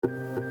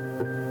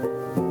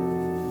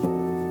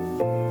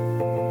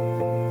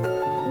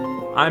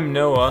I'm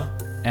Noah.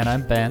 And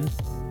I'm Ben.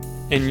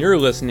 And you're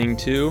listening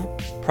to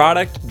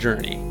Product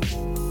Journey.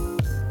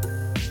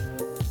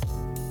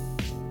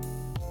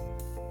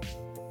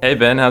 Hey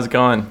Ben, how's it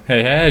going?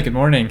 Hey, good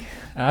morning.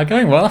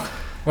 Going well.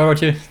 What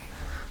about you?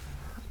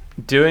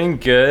 Doing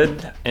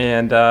good,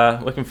 and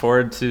looking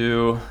forward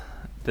to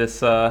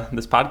this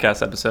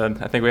podcast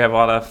episode. I think we have a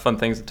lot of fun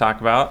things to talk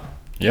about.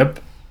 Yep.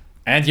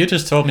 And you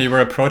just told me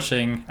we're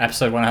approaching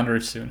episode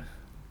 100 soon.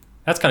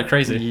 That's kind of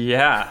crazy.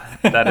 Yeah,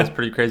 that is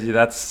pretty crazy.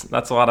 That's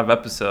a lot of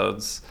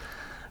episodes.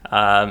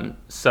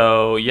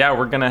 So yeah,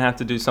 we're gonna have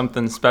to do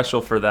something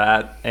special for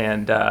that.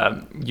 And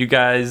you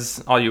guys,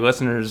 all you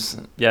listeners,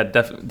 yeah,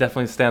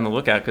 definitely stay on the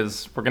lookout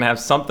because we're gonna have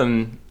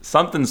something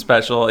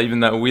special, even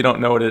though we don't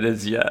know what it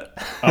is yet.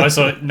 Oh,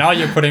 so now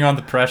you're putting on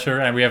the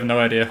pressure, and we have no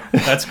idea.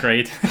 That's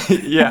great.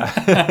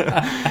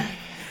 Yeah,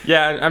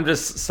 yeah. I'm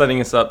just setting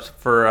us up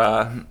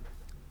for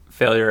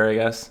failure, I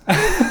guess.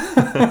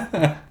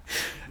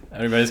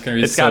 Everybody's gonna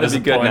be it's so gotta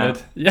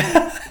disappointed. Be good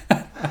now.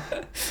 Yeah.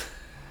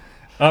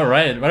 All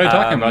right. What are we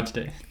talking about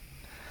today?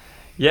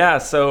 Yeah,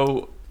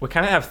 so we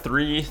kind of have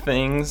three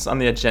things on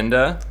the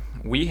agenda.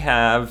 We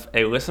have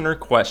a listener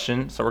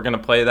question, so we're going to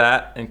play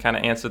that and kind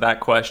of answer that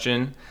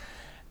question.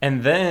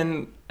 And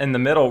then in the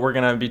middle, we're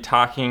going to be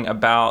talking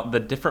about the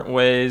different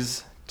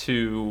ways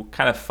to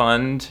kind of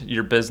fund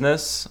your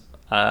business,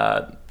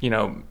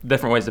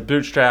 different ways to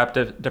bootstrap,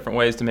 different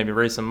ways to maybe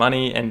raise some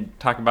money, and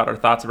talk about our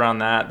thoughts around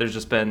that. There's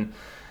just been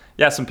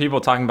some people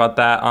talking about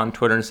that on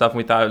Twitter and stuff, and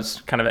we thought it was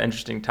kind of an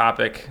interesting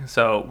topic.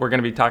 So we're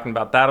going to be talking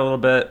about that a little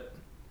bit.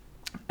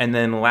 And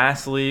then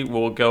lastly,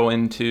 we'll go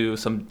into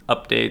some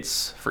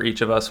updates for each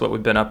of us, what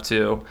we've been up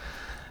to.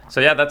 So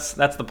yeah, that's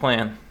the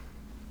plan.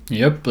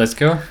 Yep, let's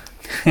go.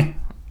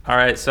 All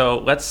right, so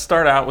let's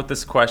start out with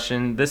this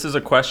question. This is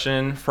a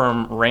question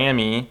from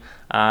Rami,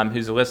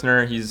 who's a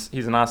listener. He's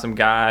an awesome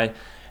guy.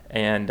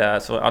 And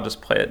so I'll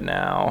just play it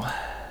now.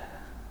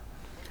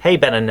 Hey,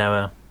 Ben and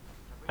Noah.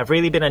 I've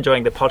really been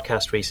enjoying the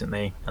podcast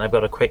recently, and I've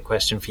got a quick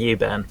question for you,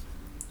 Ben.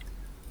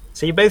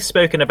 So you've both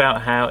spoken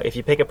about how if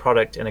you pick a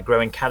product in a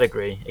growing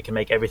category, it can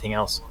make everything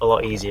else a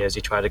lot easier as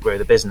you try to grow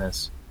the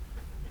business.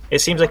 It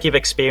seems like you've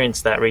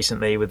experienced that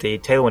recently with the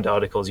Tailwind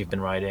articles you've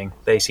been writing.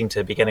 They seem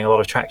to be getting a lot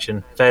of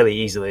traction fairly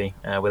easily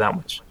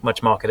without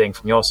much marketing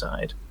from your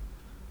side.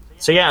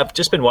 So yeah, I've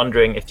just been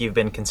wondering if you've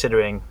been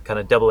considering kind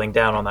of doubling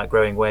down on that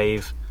growing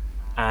wave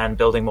and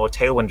building more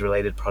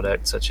Tailwind-related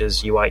products such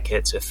as UI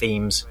kits or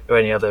themes or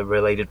any other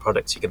related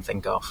products you can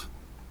think of.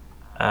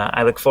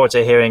 I look forward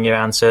to hearing your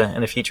answer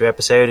in a future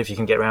episode if you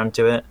can get around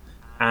to it.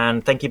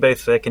 And thank you both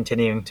for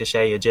continuing to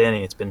share your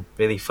journey. It's been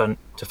really fun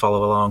to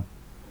follow along.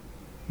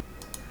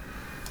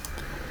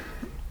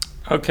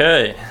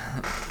 Okay.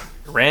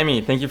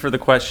 Rami, thank you for the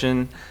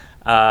question.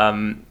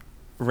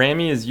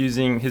 Rami is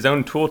using his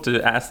own tool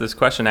to ask this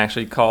question,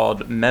 actually,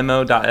 called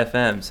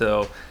memo.fm.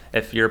 So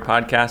if you're a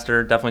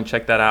podcaster, definitely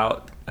check that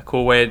out. A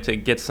cool way to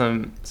get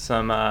some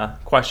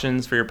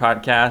questions for your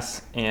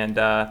podcast. And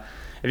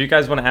if you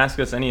guys want to ask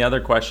us any other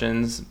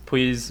questions,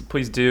 please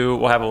do.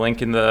 We'll have a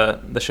link in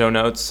the show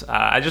notes.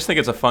 I just think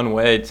it's a fun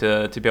way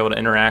to be able to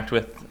interact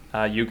with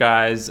you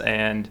guys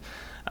and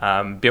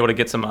be able to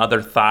get some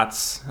other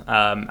thoughts.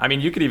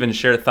 You could even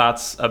share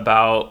thoughts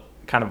about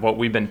kind of what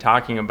we've been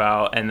talking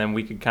about, and then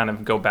we could kind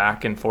of go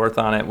back and forth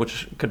on it,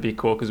 which could be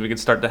cool because we could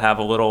start to have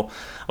a little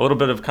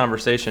bit of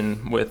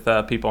conversation with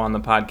people on the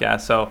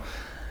podcast. So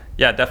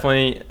yeah,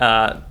 definitely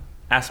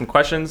ask some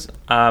questions.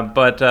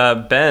 But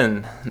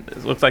Ben,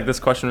 it looks like this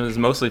question is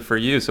mostly for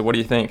you. So what do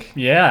you think?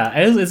 Yeah,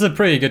 it's a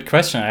pretty good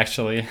question,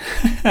 actually.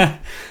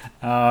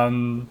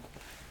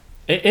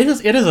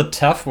 It is a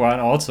tough one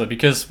also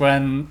because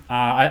when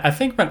I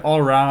think when all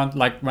around,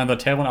 like when the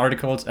Tailwind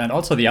articles and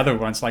also the other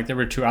ones, like there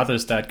were two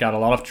others that got a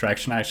lot of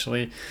traction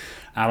actually.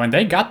 When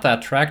they got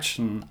that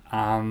traction,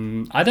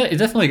 it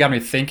definitely got me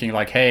thinking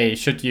like, hey,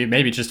 should you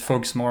maybe just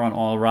focus more on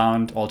all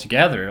around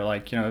altogether?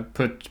 Like,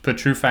 put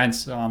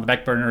TrueFinds on the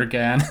back burner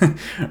again,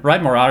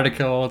 write more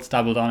articles,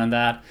 double down on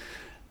that.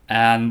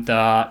 And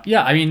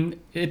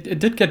it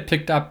did get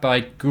picked up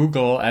by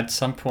Google at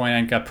some point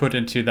and got put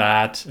into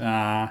that.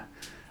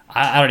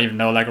 I don't even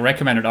know, like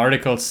recommended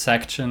articles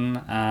section,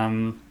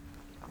 and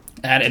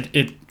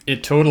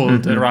it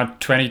totaled around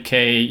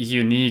 20K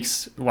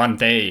uniques one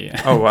day.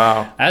 Oh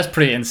wow, that's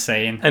pretty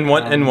insane. And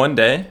in one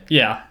day?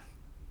 Yeah.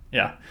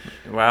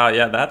 Wow,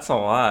 yeah, that's a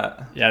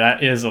lot. Yeah,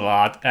 that is a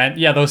lot. And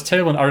yeah, those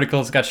Tailwind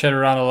articles got shared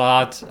around a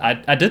lot.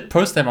 I did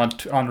post them on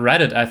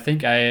Reddit. I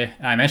think I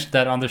mentioned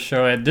that on the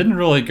show. It didn't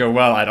really go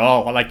well at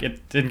all. Like,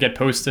 it didn't get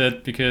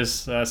posted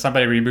because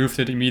somebody removed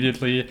it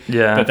immediately.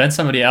 Yeah. But then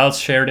somebody else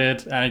shared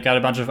it, and it got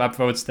a bunch of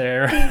upvotes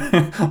there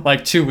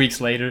like 2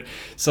 weeks later.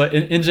 So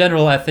in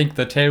general, I think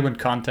the Tailwind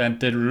content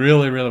did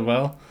really, really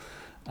well.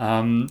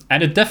 And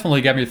it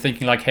definitely got me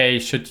thinking like, hey,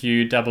 should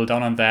you double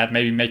down on that?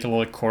 Maybe make a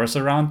little course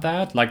around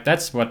that? Like,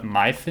 that's what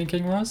my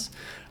thinking was.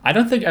 I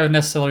don't think I would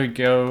necessarily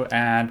go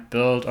and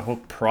build a whole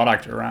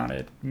product around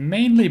it.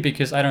 Mainly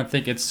because I don't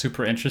think it's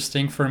super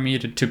interesting for me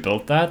to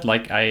build that.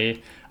 Like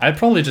I'd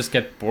probably just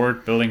get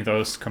bored building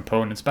those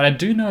components. But I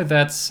do know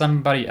that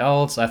somebody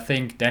else, I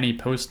think Danny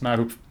Postma,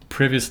 who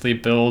previously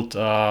built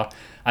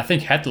I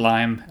think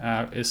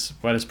Headlime is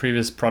what his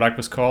previous product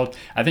was called.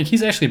 I think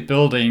he's actually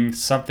building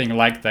something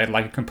like that,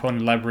 like a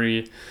component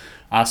library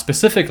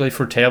specifically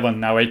for Tailwind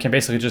now, where you can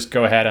basically just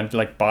go ahead and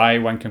like buy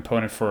one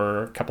component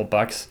for a couple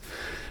bucks.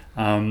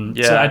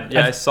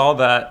 I saw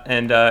that,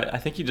 and I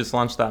think he just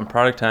launched that on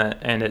Product Hunt,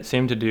 and it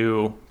seemed to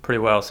do pretty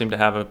well. Seemed to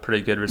have a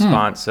pretty good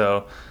response.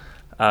 So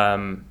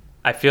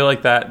I feel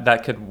like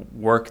that could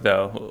work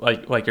though.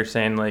 Like you're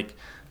saying, like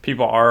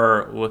people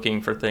are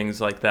looking for things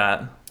like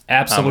that.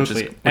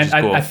 Absolutely. Which is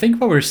cool. I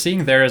think what we're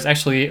seeing there is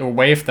actually a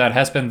wave that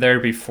has been there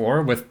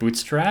before with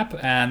Bootstrap,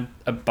 and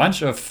a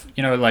bunch of,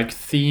 like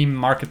theme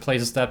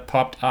marketplaces that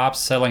popped up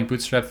selling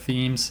Bootstrap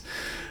themes.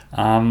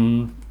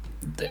 That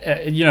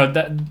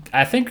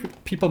I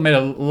think people made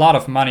a lot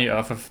of money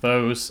off of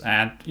those.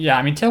 And yeah,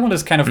 I mean, Tailwind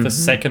is kind of the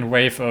second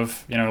wave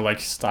of, like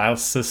style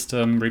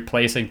system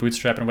replacing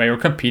Bootstrap in a way, or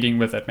competing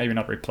with it, maybe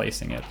not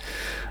replacing it.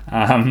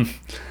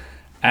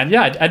 And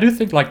yeah, I do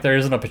think like there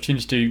is an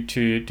opportunity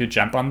to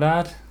jump on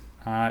that.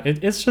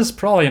 It's just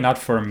probably not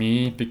for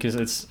me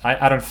because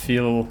I don't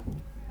feel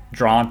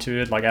drawn to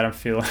it. Like I don't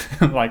feel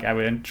like I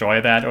would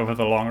enjoy that over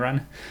the long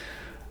run.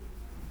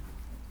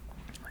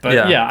 But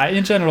yeah,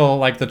 in general,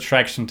 like the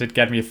traction did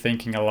get me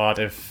thinking a lot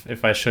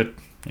if I should,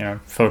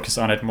 focus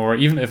on it more,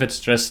 even if it's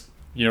just,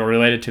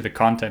 related to the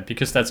content,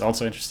 because that's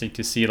also interesting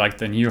to see like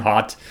the new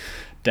hot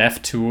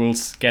dev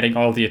tools getting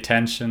all the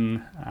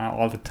attention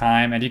all the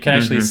time. And you can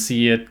actually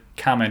see it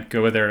come and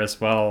go there as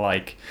well.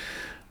 Like,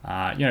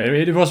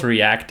 it was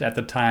React at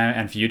the time,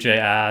 and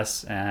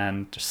Vue.js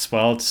and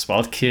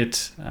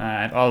SvelteKit,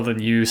 and all the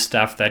new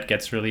stuff that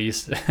gets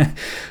released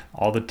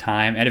all the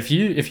time. And if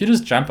you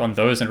just jump on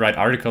those and write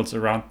articles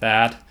around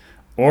that,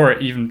 or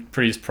even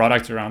produce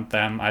products around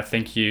them, I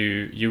think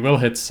you will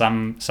hit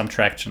some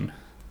traction.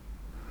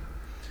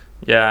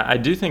 Yeah, I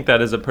do think that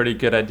is a pretty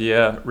good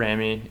idea,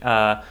 Rami,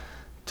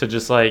 to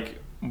just like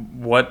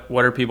what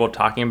are people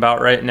talking about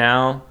right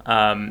now,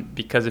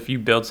 because if you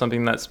build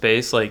something in that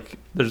space, like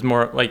there's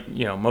more, like,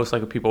 most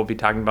likely people will be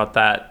talking about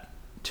that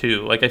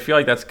too. Like I feel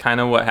like that's kind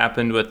of what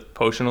happened with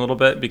Potion a little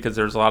bit, because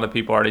there's a lot of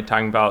people already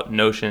talking about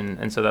Notion,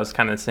 and so that's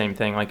kind of the same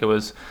thing. Like it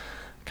was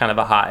kind of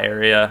a hot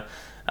area,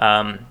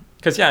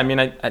 because I mean,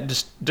 I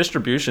just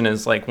distribution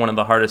is like one of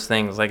the hardest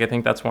things. Like I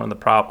think that's one of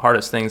the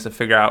hardest things to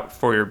figure out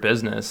for your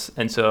business.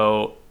 And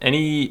so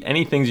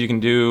any things you can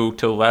do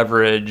to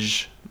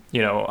leverage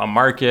a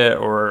market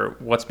or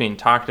what's being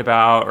talked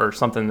about, or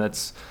something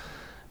that's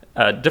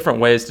different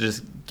ways to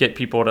just get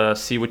people to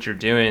see what you're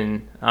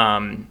doing.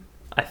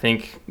 I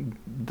think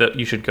that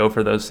you should go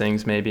for those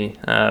things maybe.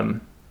 And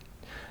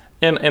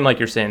like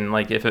you're saying,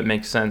 like if it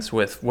makes sense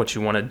with what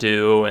you want to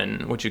do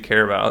and what you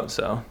care about.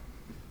 So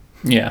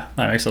yeah,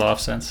 that makes a lot of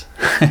sense.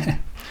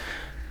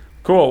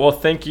 Cool. Well,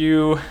 thank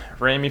you,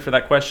 Rami, for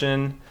that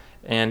question.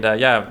 And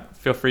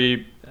feel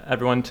free,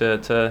 everyone,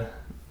 to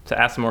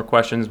ask some more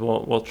questions.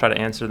 We'll try to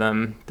answer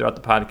them throughout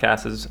the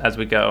podcast as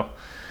we go.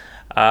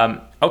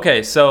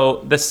 Okay,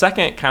 so the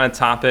second kind of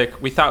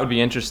topic we thought would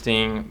be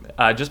interesting,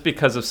 just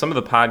because of some of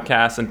the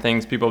podcasts and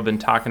things people have been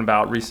talking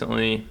about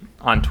recently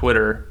on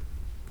Twitter.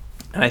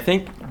 And I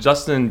think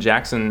Justin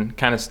Jackson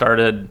kind of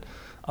started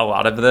a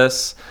lot of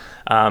this,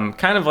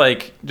 kind of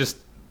like just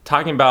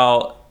talking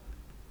about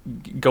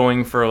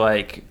going for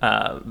like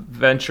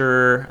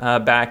venture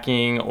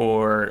backing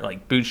or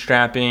like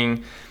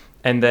bootstrapping.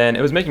 And then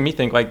it was making me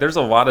think like there's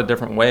a lot of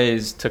different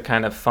ways to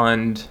kind of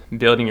fund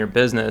building your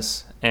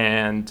business.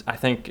 And I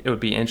think it would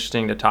be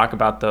interesting to talk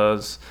about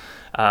those.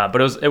 But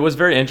it was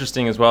very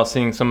interesting as well,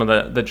 seeing some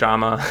of the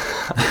drama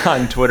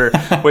on Twitter,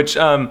 which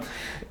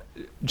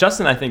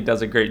Justin, I think,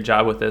 does a great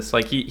job with this.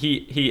 Like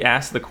he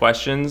asked the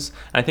questions.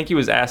 I think he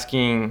was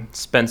asking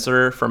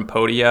Spencer from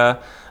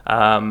Podia,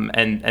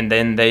 and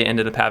then they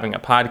ended up having a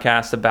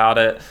podcast about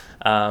it.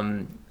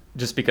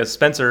 Just because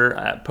Spencer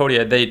at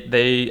Podia,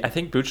 they I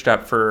think he's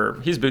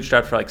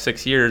bootstrapped for like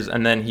 6 years,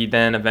 and then he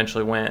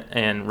eventually went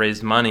and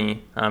raised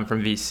money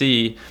from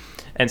VC,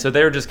 and so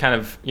they were just kind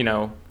of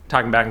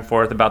talking back and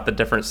forth about the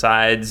different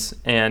sides.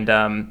 And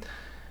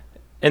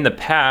in the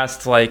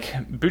past, like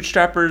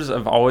bootstrappers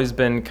have always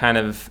been kind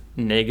of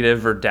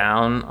negative or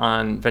down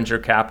on venture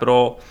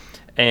capital,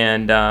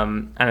 and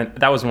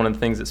that was one of the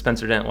things that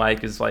Spencer didn't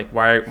like, is like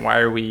why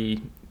do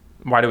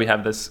we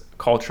have this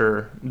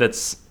culture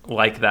that's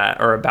like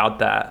that or about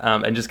that,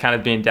 and just kind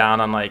of being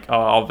down on like, oh,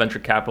 all venture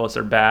capitalists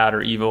are bad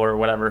or evil or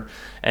whatever.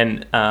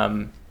 And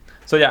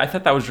so yeah, I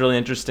thought that was really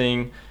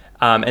interesting.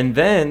 And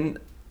then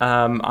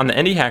on the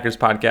Indie Hackers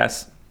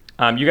podcast,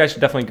 you guys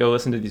should definitely go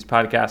listen to these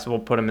podcasts. We'll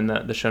put them in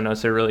the show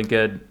notes. They're really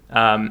good.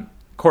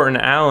 Courtney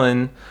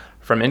Allen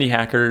from Indie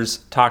Hackers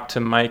talked to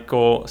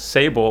Michael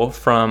Sable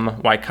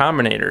from Y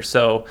Combinator.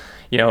 So,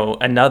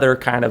 another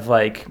kind of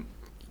like,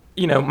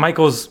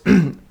 Michael's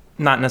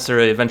not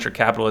necessarily a venture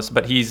capitalist,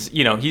 but he's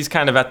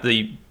kind of at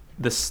the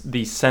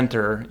the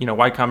center,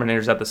 Y Combinator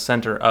is at the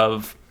center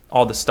of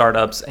all the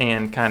startups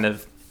and kind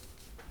of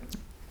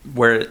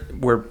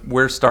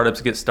where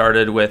startups get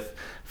started with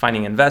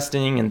finding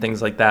investing and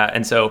things like that.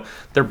 And so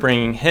they're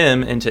bringing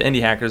him into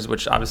Indie Hackers,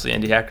 which obviously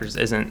Indie Hackers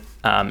isn't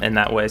in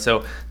that way.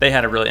 So they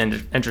had a really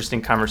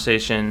interesting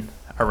conversation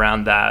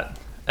around that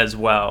as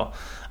well,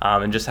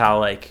 and just how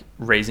like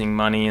raising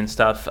money and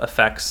stuff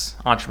affects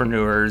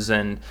entrepreneurs.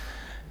 And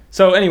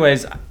so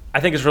anyways, I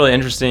think it's really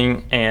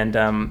interesting.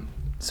 And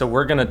so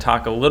we're going to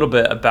talk a little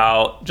bit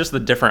about just the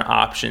different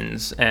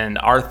options and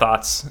our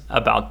thoughts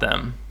about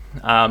them.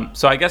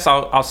 So I guess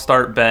I'll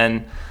start,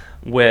 Ben,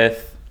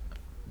 with,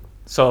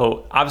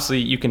 so obviously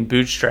you can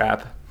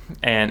bootstrap,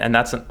 and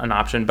that's an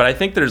option, but I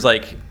think there's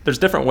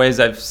different ways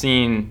I've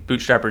seen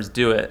bootstrappers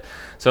do it.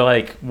 So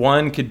like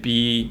one could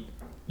be,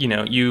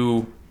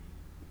 you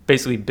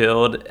basically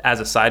build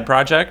as a side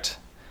project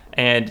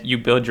and you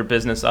build your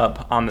business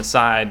up on the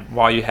side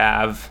while you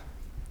have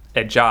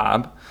a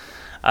job.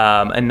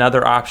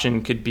 Another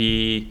option could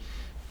be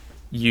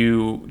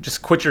you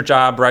just quit your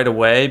job right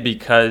away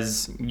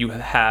because you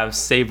have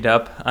saved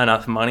up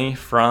enough money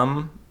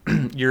from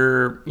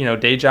your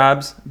day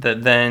jobs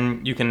that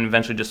then you can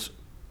eventually just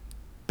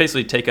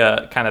basically take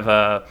a kind of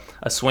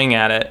a swing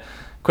at it,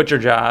 quit your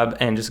job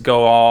and just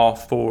go all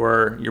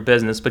for your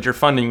business, but you're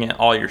funding it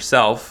all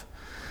yourself.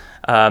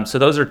 So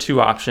those are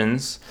two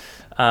options.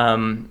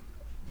 And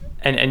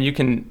you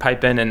can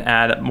pipe in and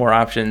add more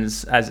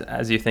options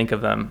as you think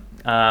of them.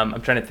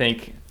 I'm trying to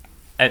think.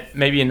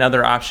 Maybe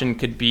another option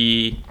could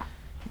be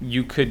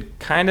you could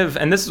kind of,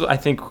 and this is I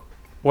think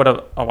what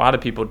a lot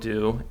of people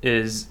do,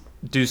 is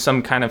do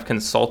some kind of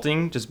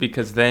consulting, just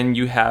because then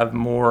you have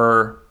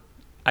more,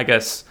 I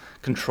guess,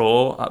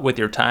 control with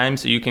your time.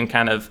 So you can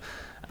kind of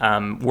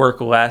work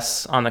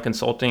less on the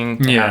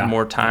consulting, have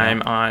more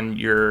time on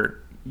your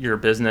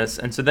business.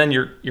 And so then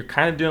you're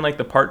kind of doing like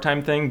the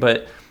part-time thing,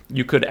 but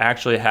you could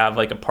actually have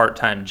like a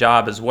part-time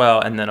job as well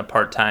and then a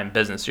part-time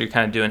business. So you're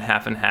kind of doing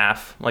half and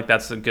half. Like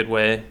that's a good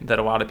way that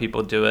a lot of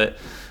people do it.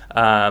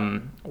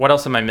 What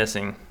else am I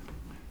missing?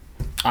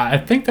 I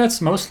think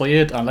that's mostly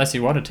it, unless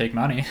you want to take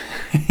money.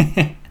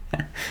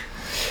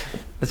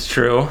 That's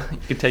true. You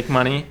could take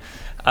money.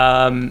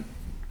 I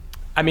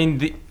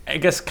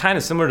guess kind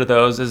of similar to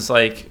those is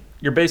like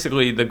you're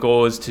basically, the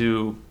goal is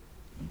to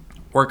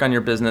work on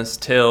your business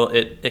till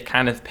it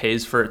kind of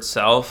pays for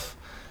itself.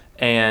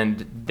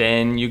 And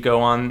then you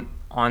go on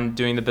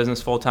doing the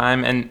business full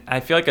time. And I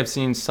feel like I've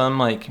seen some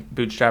like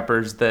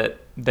bootstrappers that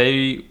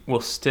they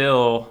will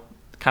still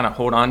kind of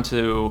hold on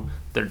to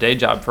their day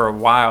job for a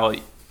while,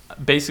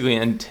 basically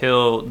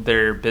until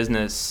their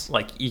business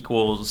like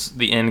equals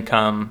the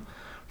income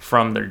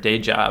from their day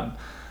job.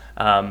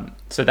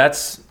 So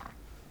that's,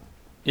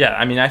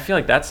 I feel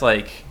like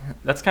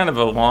that's kind of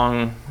a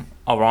long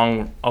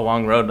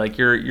road. Like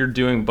you're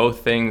doing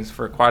both things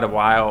for quite a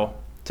while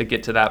to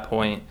get to that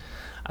point.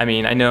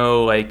 I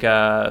know like,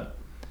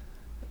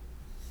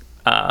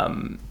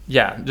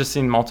 just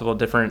seen multiple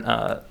different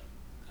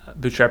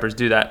bootstrappers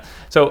do that.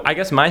 So I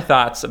guess my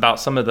thoughts about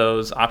some of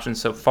those options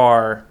so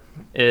far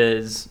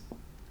is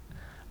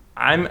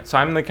I'm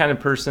the kind of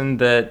person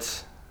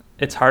that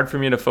it's hard for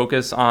me to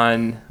focus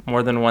on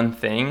more than one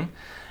thing.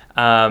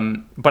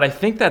 But I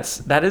think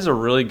that is a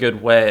really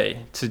good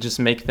way to just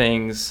make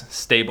things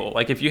stable.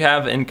 Like if you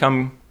have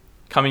income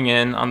coming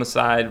in on the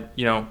side,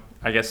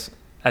 I guess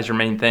as your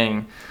main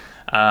thing,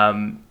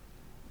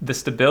 the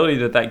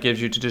stability that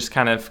gives you to just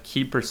kind of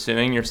keep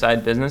pursuing your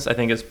side business, I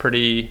think is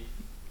pretty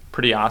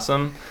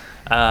awesome.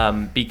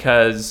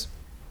 Because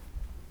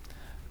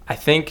I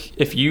think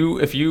if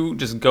you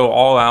just go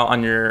all out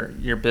on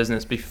your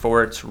business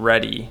before it's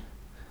ready,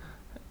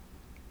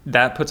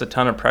 that puts a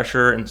ton of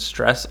pressure and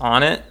stress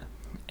on it.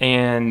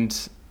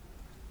 And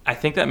I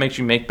think that makes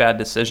you make bad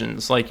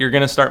decisions. Like you're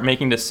going to start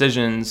making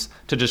decisions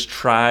to just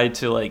try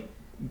to like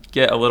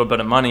get a little bit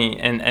of money,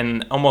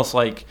 and almost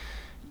like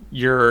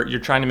you're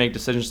trying to make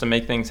decisions to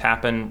make things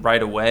happen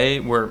right away,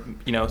 where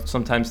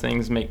sometimes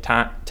things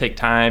take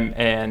time,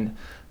 and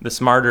the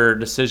smarter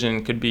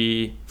decision could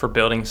be for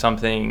building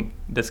something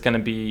that's going to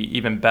be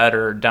even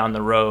better down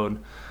the road,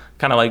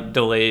 kind of like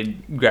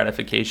delayed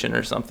gratification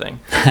or something.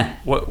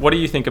 What do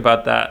you think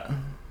about that?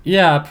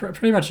 Yeah,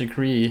 pretty much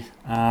agree.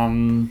 I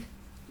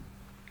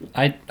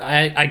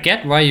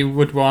get why you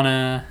would want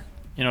to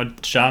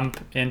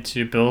jump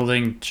into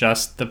building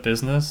just the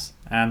business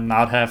and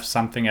not have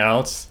something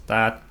else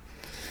that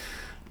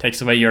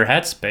takes away your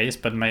headspace,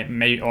 but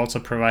may also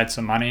provide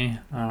some money.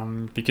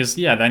 Because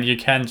then you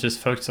can just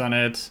focus on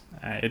it.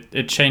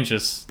 It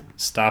changes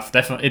stuff.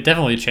 It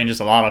definitely changes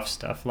a lot of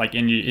stuff, like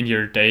in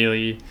your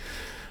daily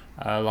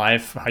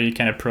life, how you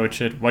can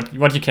approach it,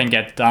 what you can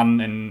get done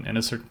in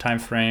a certain time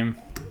frame.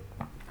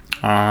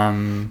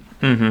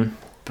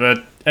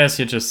 But as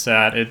you just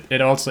said,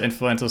 it also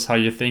influences how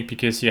you think,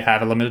 because you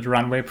have a limited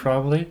runway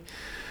probably.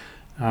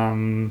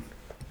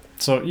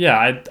 So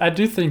yeah, I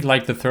do think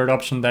like the third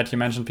option that you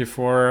mentioned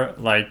before,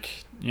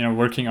 like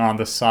working on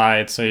the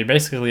side, so you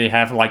basically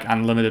have like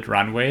unlimited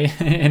runway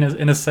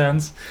in a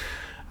sense.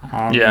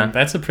 Yeah.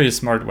 That's a pretty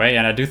smart way,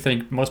 and I do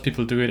think most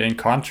people do it in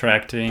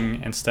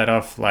contracting instead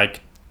of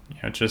like,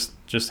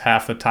 just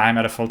half the time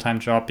at a full-time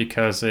job,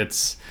 because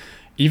it's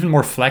even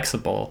more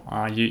flexible.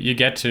 You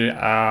get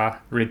to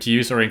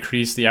reduce or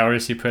increase the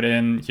hours you put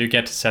in. You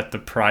get to set the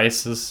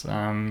prices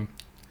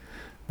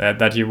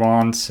that you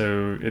want,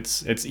 so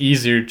it's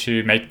easier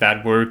to make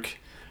that work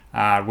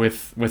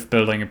with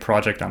building a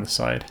project on the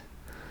side.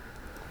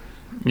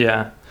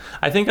 Yeah.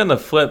 I think on the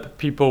flip,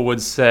 people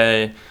would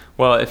say,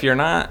 well, if you're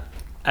not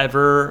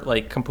ever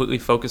like completely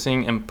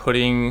focusing and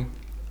putting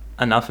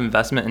enough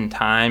investment and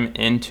time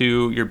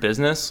into your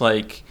business,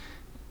 like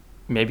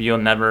maybe it will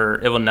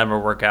never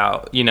work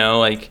out,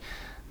 like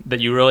that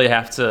you really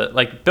have to,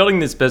 like, building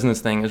this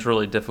business thing is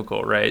really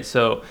difficult, right?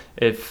 So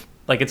if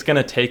like it's going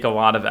to take a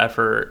lot of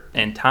effort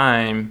and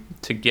time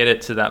to get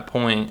it to that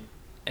point.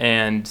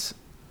 And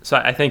so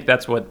I think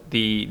that's what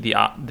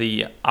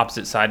the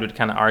opposite side would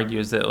kind of argue,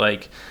 is that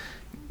like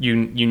you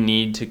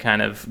need to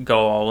kind of go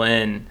all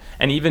in.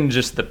 And even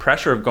just the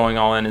pressure of going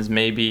all in is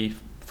maybe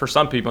for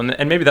some people,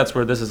 and maybe that's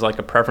where this is like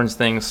a preference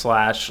thing /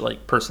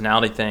 like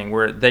personality thing,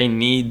 where they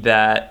need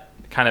that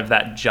kind of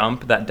that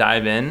jump, that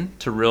dive in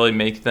to really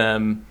make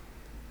them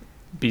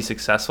be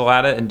successful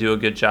at it and do a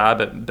good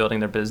job at building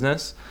their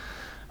business.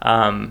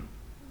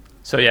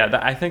 So yeah,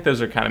 I think those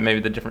are kind of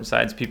maybe the different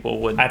sides people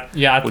would. I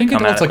think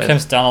it also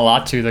comes down a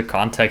lot to the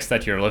context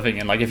that you're living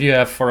in. Like if you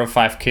have 4 or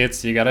 5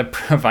 kids, you gotta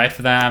provide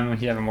for them.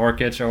 You have a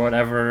mortgage or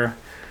whatever.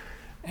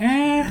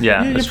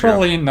 You're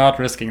probably not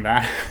risking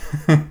that.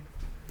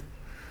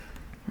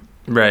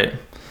 Right.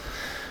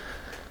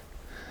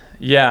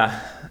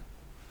 Yeah.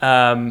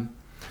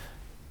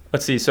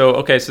 Let's see.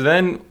 So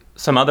then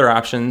some other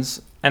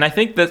options, and I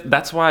think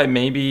that's why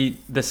maybe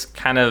this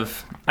kind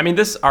of,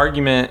 this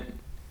argument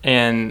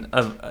and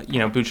of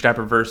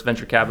bootstrapper versus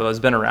venture capital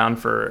has been around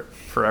for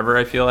forever,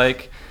 I feel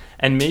like.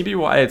 And maybe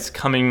why it's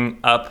coming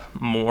up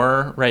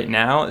more right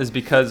now is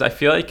because I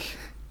feel like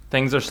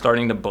things are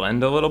starting to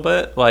blend a little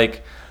bit.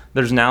 Like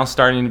there's now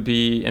starting to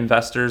be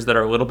investors that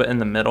are a little bit in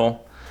the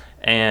middle,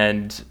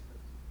 and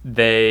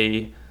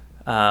they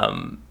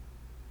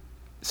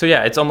so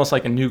yeah, it's almost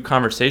like a new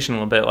conversation a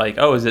little bit, like,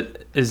 oh, is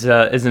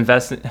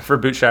investing for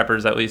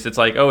bootstrappers, at least, it's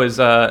like, oh, is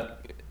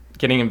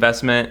getting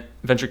investment,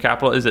 venture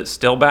capital, is it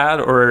still bad,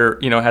 or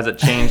has it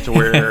changed to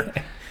where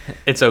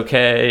it's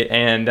okay?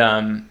 And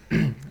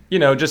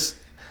just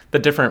the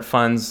different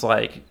funds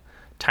like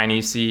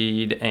Tiny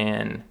Seed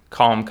and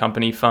Calm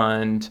Company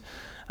Fund,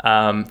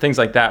 things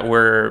like that,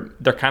 where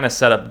they're kind of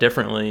set up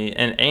differently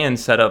and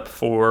set up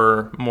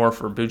more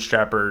for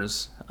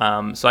bootstrappers.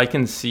 So I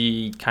can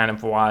see kind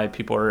of why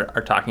people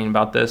are talking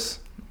about this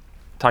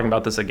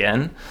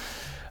again.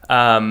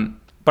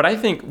 But I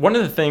think one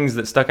of the things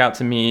that stuck out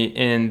to me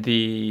in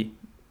the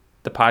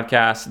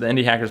podcast, the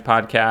Indie Hackers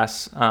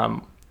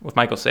podcast, with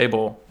Michael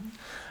Sable,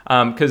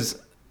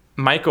 because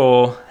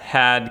Michael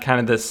had kind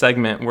of this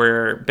segment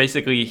where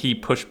basically he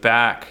pushed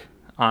back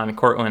on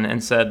Courtland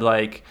and said,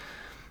 like,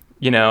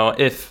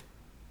 if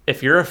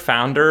you're a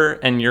founder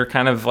and you're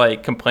kind of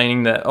like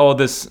complaining that, oh,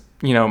 this,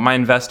 my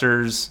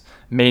investors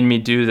made me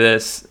do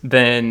this,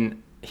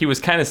 then he was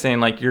kind of saying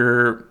like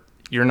you're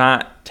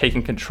not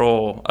taking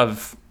control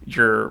of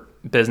your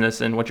business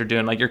and what you're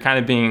doing. Like you're kind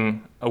of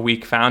being a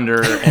weak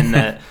founder and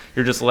that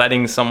you're just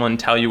letting someone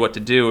tell you what to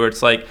do. Or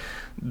it's like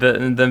the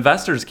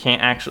investors they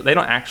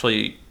don't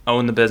actually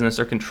own the business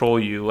or control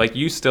you. Like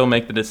you still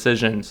make the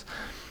decisions.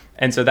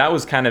 And so that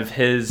was kind of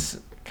his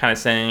kind of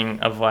saying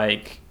of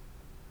like,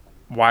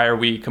 why are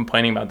we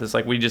complaining about this?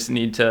 Like we just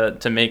need to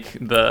make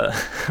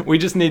we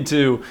just need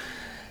to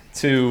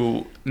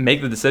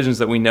make the decisions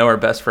that we know are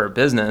best for our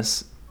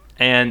business.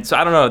 And so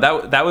I don't know,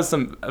 that was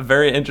a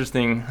very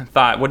interesting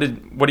thought. What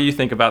do you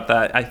think about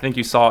that? I think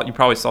you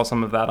probably saw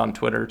some of that on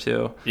Twitter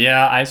too.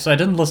 Yeah, I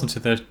didn't listen to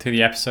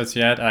the episodes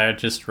yet. I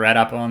just read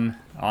up on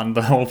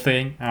the whole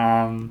thing.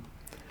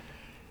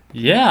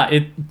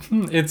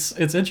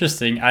 It's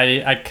interesting.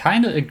 I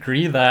kind of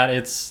agree that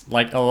it's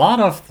like a lot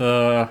of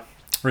the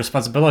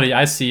responsibility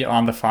I see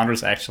on the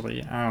founders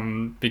actually,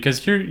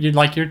 because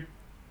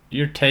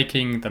you're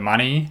taking the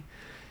money.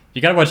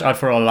 You gotta watch out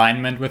for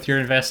alignment with your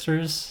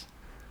investors,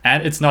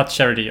 and it's not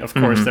charity. Of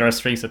course, mm-hmm. There are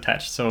strings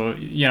attached. So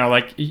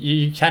like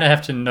you kind of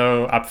have to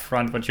know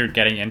upfront what you're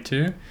getting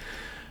into.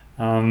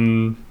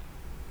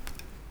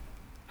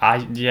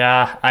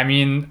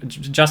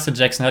 Justin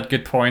Jackson had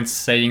good points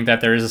saying that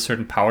there is a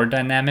certain power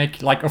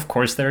dynamic. Like, of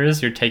course there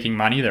is. You're taking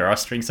money. There are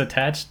strings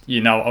attached. You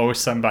now owe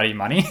somebody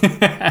money.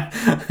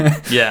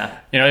 Yeah.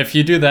 If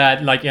you do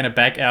that like in a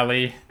back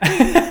alley,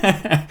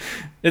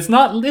 it's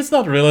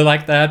not really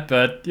like that.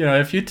 But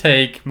if you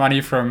take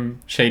money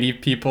from shady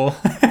people,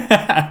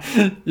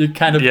 you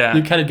kind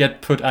of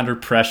get put under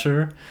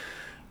pressure.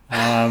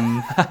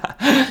 Yep.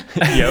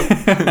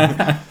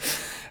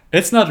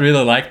 It's not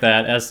really like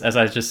that, as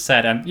I just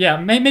said. And yeah,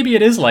 maybe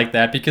it is like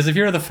that, because if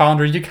you're the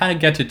founder, you kind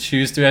of get to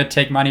choose, do I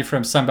take money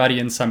from somebody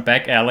in some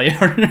back alley,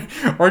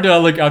 or do I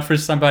look out for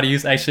somebody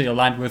who's actually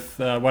aligned with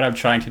what I'm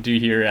trying to do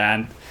here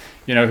and,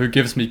 who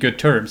gives me good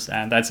terms,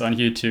 and that's on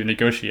you to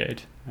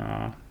negotiate.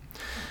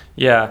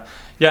 Yeah.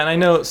 Yeah, and I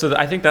know, so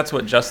I think that's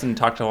what Justin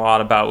talked a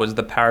lot about was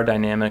the power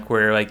dynamic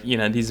where like,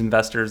 these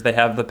investors, they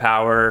have the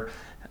power,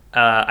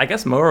 I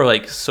guess more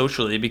like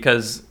socially,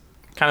 because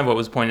kind of what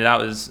was pointed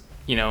out is,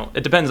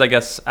 it depends, I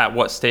guess, at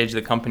what stage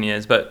the company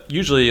is, but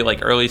usually like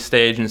early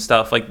stage and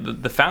stuff, like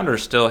the founder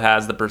still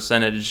has the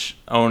percentage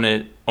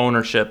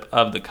ownership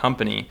of the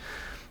company.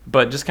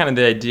 But just kind of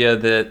the idea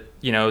that,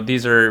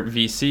 these are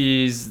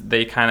VCs,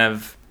 they kind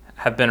of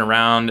have been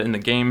around in the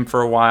game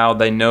for a while.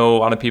 They know a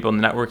lot of people in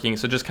the networking.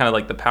 So just kind of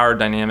like the power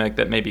dynamic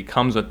that maybe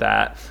comes with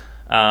that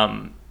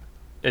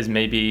is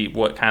maybe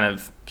what kind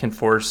of can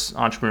force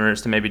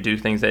entrepreneurs to maybe do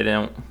things they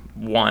don't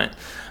want.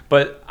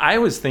 But I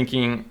was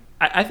thinking,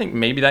 I think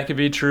maybe that could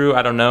be true.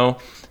 I don't know.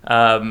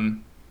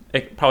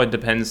 It probably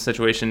depends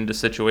situation to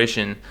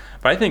situation.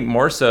 But I think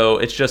more so,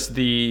 it's just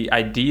the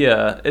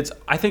idea.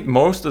 I think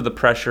most of the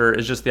pressure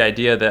is just the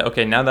idea that,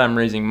 okay, now that I'm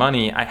raising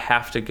money, I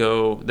have to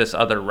go this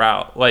other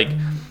route. Like,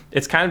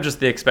 it's kind of just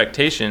the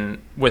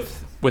expectation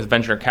with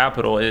venture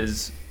capital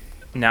is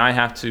now I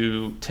have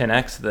to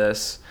 10x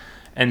this.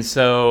 And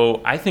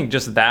so I think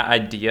just that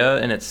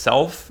idea in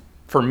itself,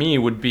 for me,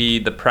 would be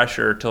the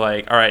pressure to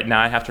like, all right,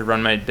 now I have to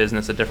run my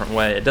business a different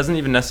way. It doesn't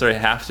even necessarily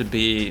have to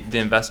be the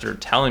investor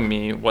telling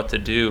me what to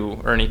do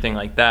or anything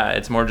like that.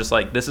 It's more just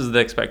like, this is the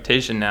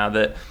expectation now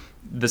that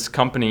this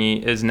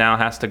company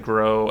has to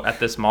grow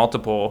at this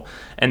multiple.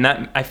 And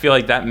that, I feel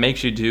like that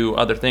makes you do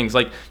other things.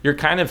 Like you're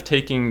kind of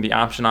taking the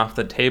option off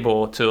the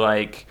table to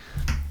like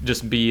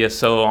just be a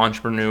solo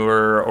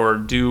entrepreneur or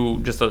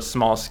do just a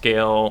small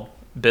scale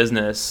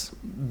business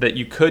that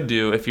you could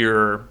do if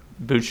you're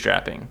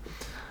bootstrapping.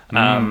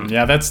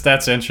 Yeah,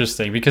 that's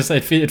interesting because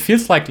it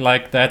feels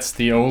like that's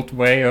the old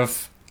way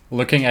of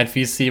looking at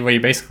VC where you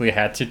basically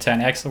had to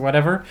 10x or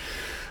whatever,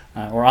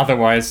 or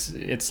otherwise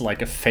it's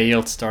like a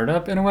failed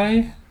startup in a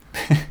way.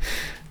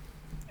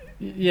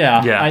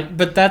 Yeah.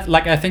 But that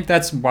I think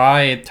that's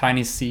why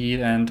Tiny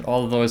Seed and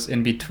all those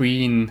in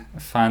between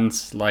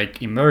funds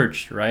like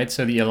emerged, right?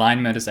 So the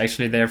alignment is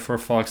actually there for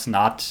folks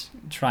not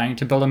trying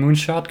to build a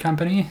moonshot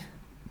company.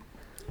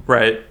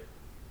 Right.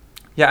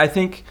 Yeah, I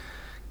think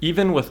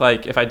even with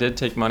like, if I did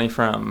take money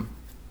from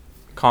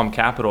Calm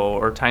Capital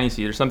or Tiny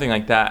Seed or something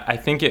like that, I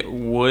think it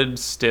would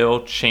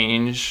still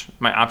change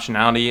my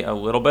optionality a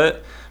little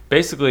bit.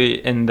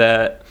 Basically, in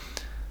that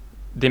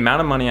the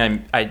amount of money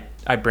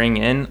I bring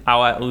in,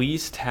 I'll at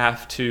least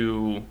have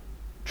to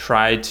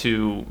try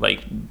to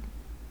like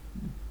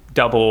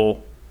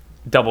double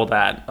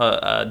that,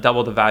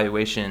 double the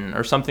valuation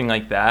or something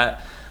like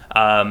that.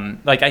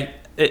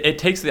 It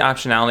takes the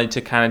optionality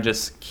to kind of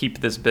just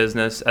keep this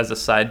business as a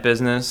side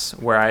business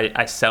where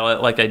I sell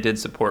it like I did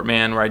Support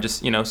Man, where I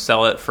just,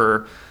 sell it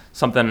for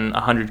something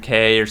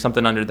 $100K or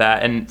something under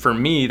that. And for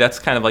me, that's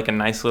kind of like a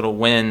nice little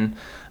win.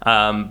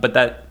 But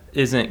that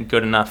isn't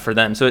good enough for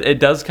them. So it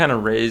does kind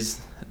of raise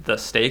the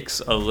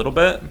stakes a little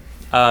bit.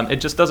 It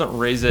just doesn't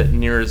raise it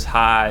near as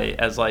high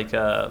as like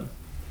a,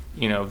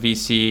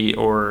 VC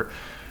or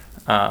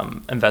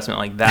investment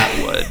like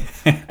that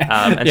would.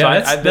 And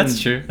yeah, so I've been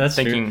that's true. That's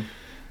thinking, true.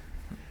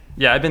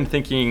 Yeah, I've been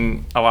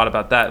thinking a lot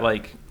about that.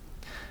 Like,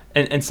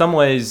 in some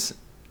ways,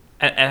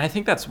 and I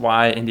think that's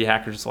why indie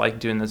hackers like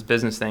doing this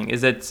business thing.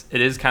 It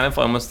is kind of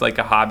almost like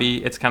a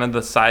hobby. It's kind of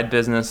the side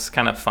business,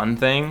 kind of fun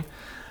thing,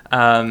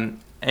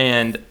 and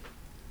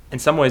in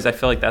some ways, I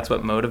feel like that's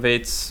what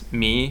motivates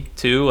me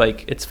too.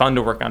 Like, it's fun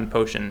to work on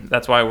Potion.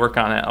 That's why I work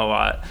on it a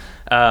lot.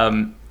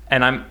 And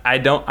I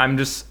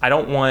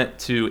don't want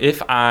to.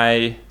 If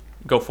I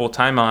go full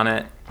time on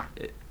it,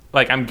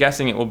 like I'm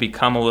guessing it will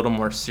become a little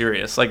more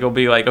serious. Like it'll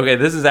be like, okay,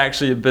 this is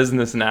actually a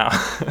business now,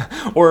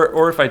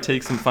 or if I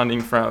take some funding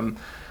from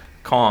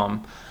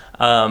Calm,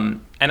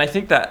 and I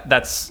think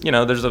that's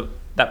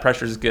that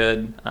pressure is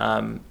good.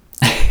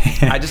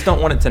 I just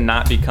don't want it to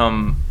not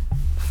become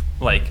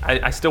like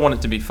I still want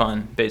it to be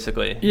fun,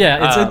 basically.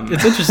 Yeah,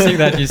 it's interesting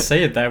that you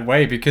say it that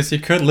way because you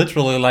could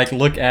literally like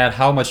look at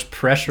how much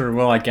pressure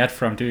will I get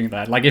from doing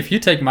that. Like if you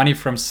take money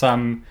from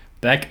some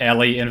back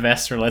alley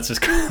investor, let's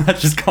just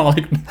call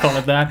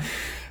it that.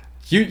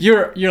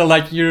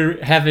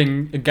 You're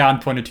having a gun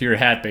pointed to your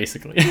head,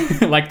 basically.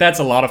 Like that's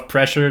a lot of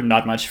pressure,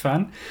 not much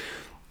fun.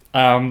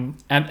 And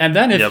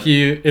then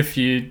if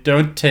you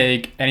don't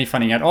take any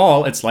funding at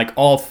all, it's like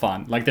all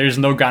fun. Like there's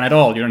no gun at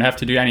all. You don't have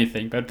to do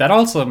anything. But that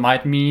also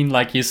might mean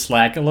like you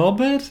slack a little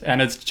bit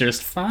and it's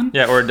just fun.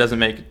 Yeah, or it doesn't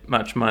make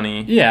much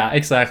money. Yeah,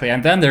 exactly.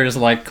 And then there's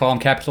like Calm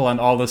Capital and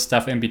all this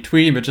stuff in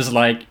between, which is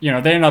like,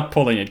 they're not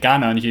pulling a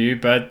gun on you,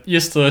 but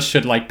you still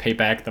should like pay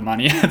back the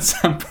money at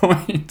some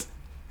point.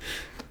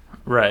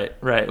 Right.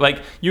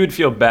 Like you would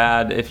feel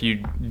bad if you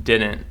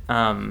didn't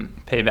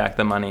pay back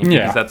the money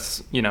because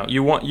that's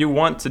you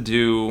want to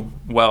do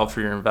well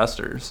for your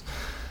investors.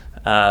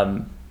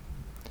 I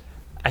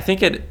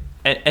think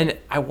and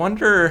I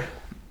wonder,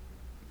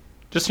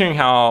 just hearing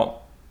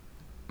how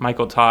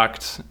Michael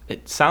talked,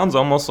 it sounds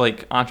almost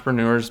like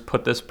entrepreneurs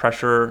put this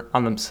pressure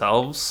on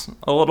themselves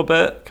a little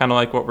bit, kind of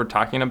like what we're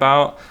talking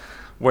about,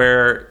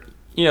 where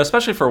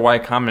especially for Y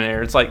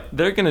Combinator, it's like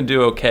they're gonna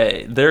do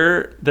okay.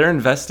 They're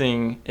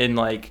investing in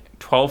like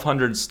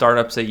 1,200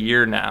 startups a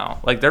year now.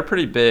 Like, they're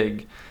pretty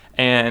big,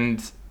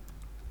 and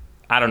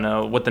I don't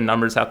know what the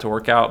numbers have to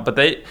work out, but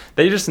they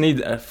just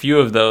need a few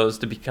of those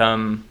to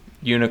become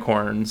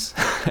unicorns,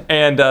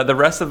 and the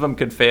rest of them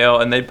could fail,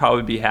 and they'd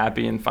probably be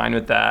happy and fine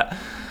with that.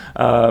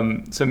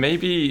 So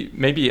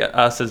maybe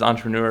us as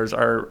entrepreneurs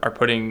are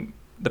putting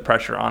the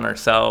pressure on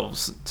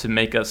ourselves to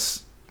make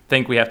us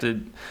think we have to,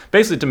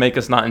 basically to make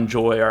us not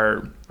enjoy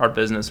our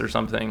business or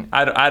something.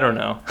 I don't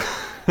know.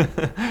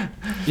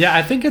 Yeah,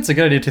 I think it's a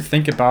good idea to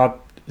think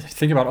about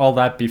all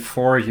that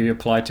before you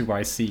apply to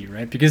YC,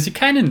 right? Because you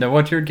kind of know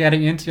what you're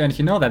getting into, and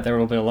you know that there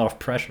will be a lot of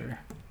pressure.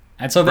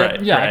 And so that,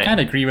 right. I kind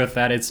of agree with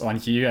that. It's on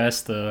you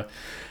as the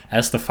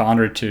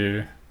founder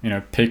to,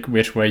 pick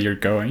which way you're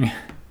going.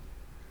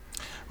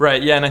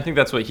 Right. Yeah, and I think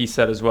that's what he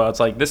said as well. It's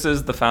like, this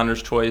is the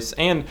founder's choice,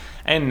 and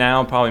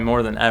now probably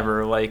more than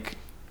ever, like,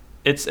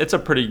 it's a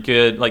pretty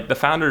good, like, the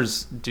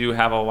founders do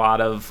have a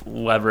lot of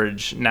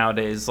leverage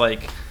nowadays.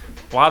 Like,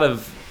 a lot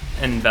of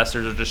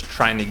investors are just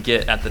trying to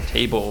get at the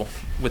table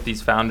with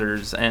these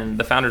founders, and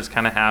the founders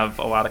kind of have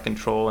a lot of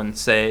control and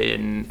say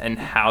and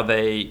how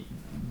they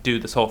do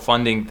this whole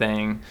funding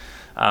thing.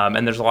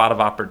 And there's a lot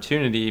of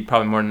opportunity,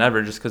 probably more than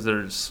ever, just because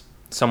there's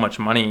so much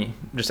money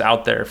just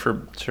out there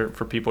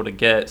for people to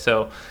get.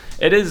 So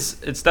it's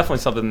definitely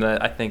something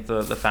that I think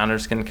the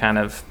founders can kind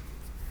of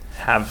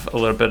have a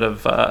little bit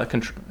of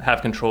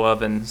have control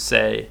of and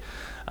say.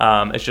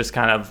 It's just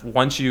kind of,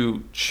 once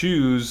you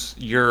choose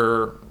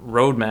your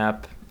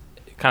roadmap,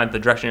 kind of the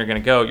direction you're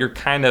going to go, you're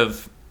kind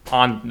of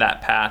on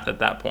that path at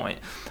that point.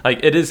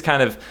 Like, it is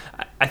kind of,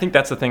 I think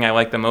that's the thing I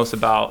like the most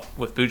about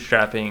with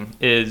bootstrapping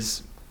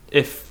is,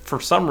 if for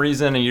some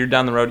reason and you're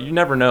down the road, you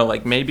never know,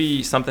 like,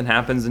 maybe something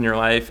happens in your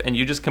life and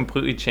you just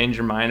completely change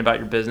your mind about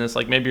your business.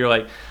 Like, maybe you're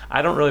like,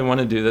 I don't really want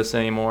to do this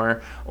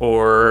anymore,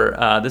 or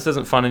this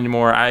isn't fun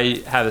anymore, I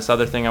have this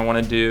other thing I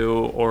want to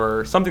do,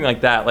 or something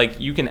like that. Like,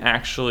 you can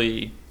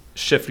actually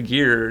shift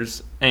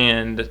gears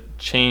and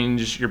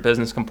change your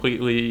business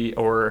completely,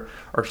 or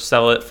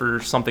sell it for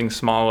something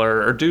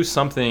smaller, or do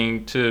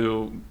something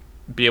to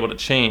be able to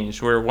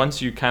change. Where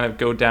once you kind of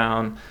go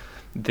down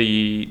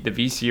the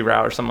VC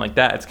route or something like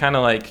that, it's kind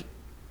of like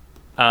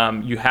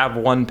you have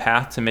one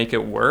path to make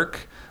it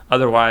work.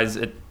 Otherwise,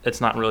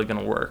 it's not really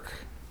going to work.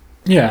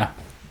 Yeah,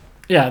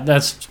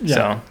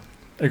 so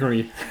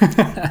agree.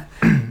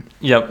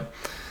 Yep.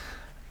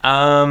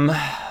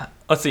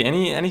 Let's see.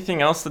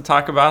 Anything else to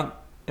talk about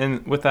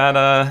with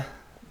that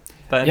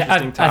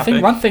interesting topic? I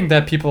think one thing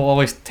that people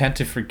always tend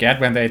to forget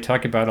when they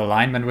talk about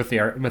alignment with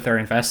their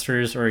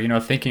investors, or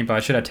thinking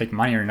about should I take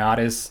money or not,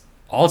 is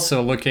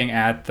also looking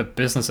at the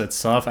business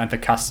itself and the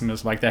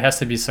customers. Like, there has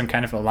to be some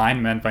kind of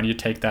alignment when you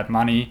take that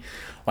money.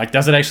 Like,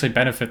 does it actually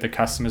benefit the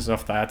customers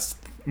of that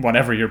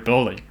whatever you're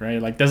building,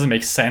 right? Like, does it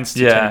make sense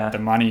to take the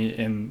money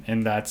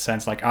in that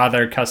sense? Like, are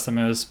there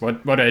customers?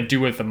 What do I do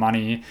with the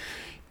money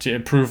to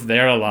improve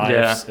their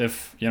lives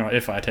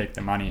if I take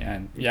the money?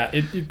 And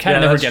it kind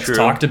of never gets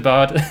talked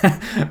about.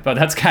 But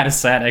that's kind of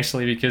sad,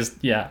 actually, because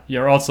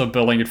you're also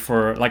building it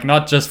for, like,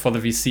 not just for the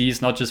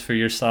VCs, not just for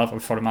yourself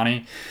or for the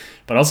money,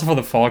 but also for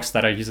the folks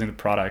that are using the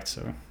product.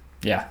 So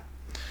yeah,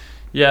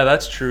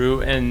 that's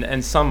true.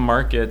 And some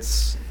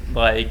markets,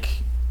 like,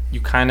 you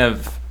kind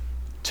of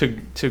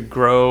to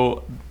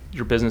grow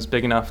your business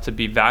big enough to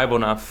be valuable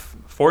enough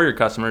for your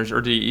customers,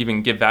 or to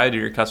even give value to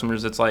your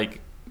customers, it's like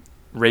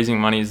raising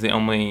money is the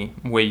only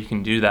way you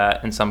can do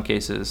that in some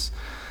cases.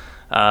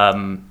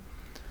 So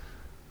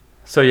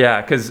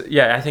because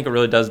I think it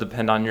really does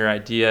depend on your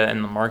idea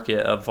and the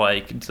market of,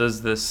 like,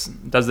 does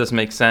this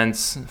make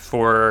sense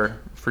for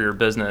your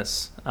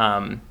business?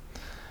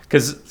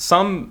 Because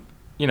some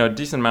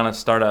decent amount of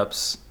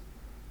startups,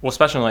 well,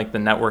 especially like the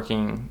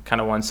networking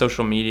kind of ones,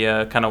 social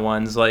media kind of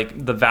ones,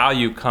 like, the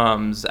value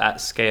comes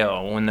at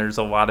scale when there's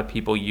a lot of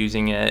people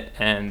using it,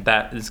 and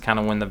that is kind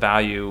of when the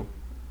value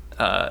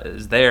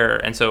is there.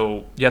 And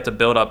so you have to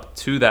build up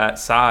to that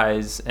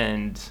size,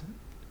 and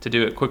to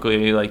do it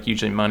quickly, like,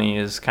 usually money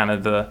is kind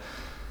of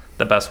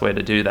the best way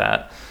to do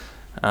that.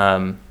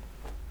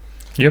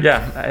 Yep.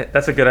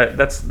 That's a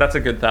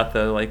good thought,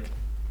 though. Like,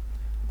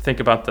 think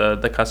about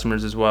the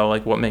customers as well,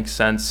 like, what makes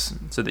sense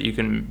so that you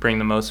can bring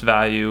the most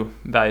value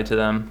to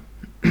them.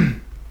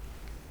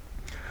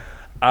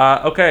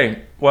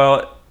 Okay,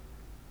 well,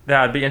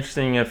 it'd be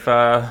interesting if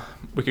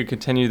we could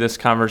continue this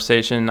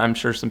conversation. I'm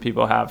sure some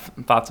people have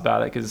thoughts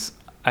about it, because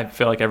I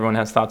feel like everyone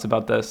has thoughts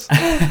about this.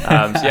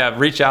 So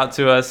reach out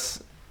to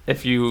us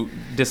if you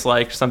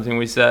disliked something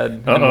we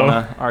said and want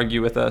to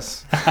argue with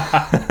us.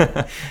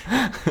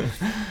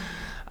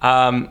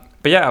 But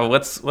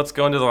let's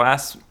go into the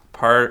last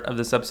part of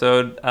this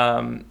episode.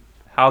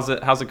 How's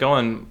it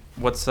going?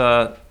 What's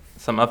some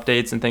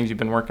updates and things you've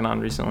been working on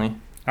recently?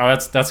 Oh,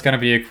 that's gonna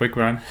be a quick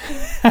one.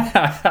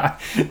 I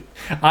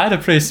had a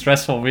pretty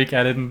stressful week.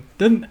 I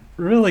didn't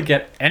really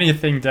get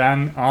anything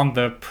done on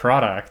the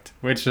product,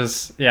 which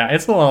is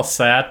it's a little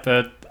sad.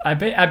 But I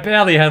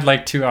barely had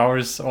like 2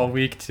 hours all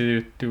week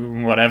to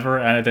do whatever,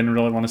 and I didn't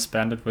really want to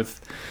spend it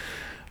with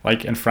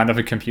like in front of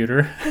a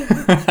computer.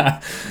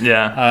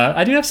 Yeah.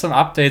 I do have some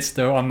updates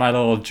though on my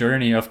little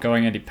journey of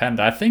going independent.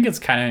 I think it's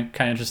kind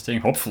of interesting,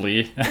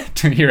 hopefully,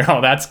 to hear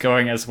how that's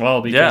going as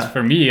well. Because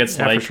for me, it's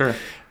for sure.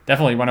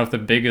 definitely one of the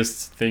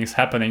biggest things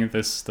happening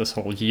this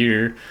whole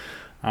year,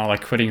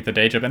 like quitting the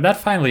day job, and that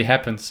finally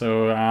happened.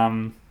 So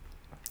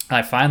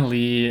I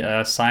finally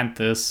signed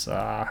this.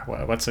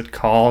 What's it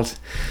called?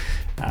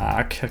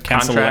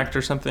 Contract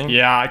or something.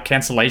 Yeah,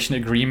 cancellation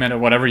agreement or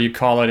whatever you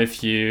call it,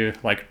 if you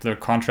like the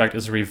contract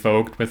is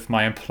revoked with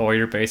my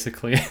employer,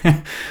 basically.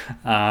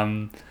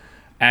 And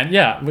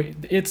yeah,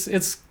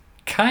 it's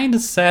kind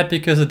of sad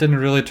because it didn't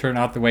really turn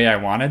out the way I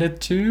wanted it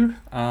to.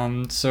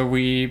 So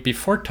we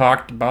before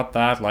talked about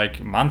that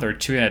like a month or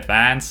two in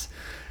advance,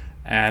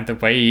 and the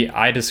way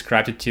I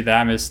described it to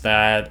them is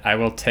that I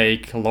will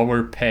take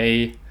lower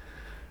pay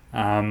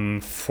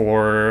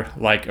for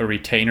like a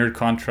retainer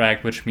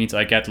contract, which means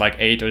I get like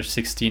 8 or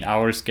 16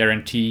 hours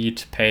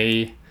guaranteed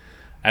pay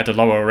at a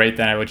lower rate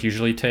than I would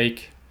usually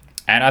take.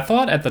 And I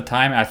thought at the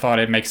time,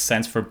 it makes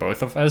sense for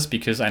both of us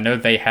because I know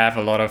they have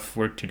a lot of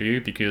work to do,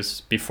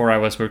 because before I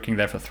was working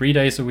there for 3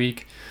 days a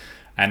week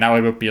and now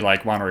it would be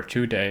like 1 or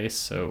 2 days.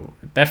 So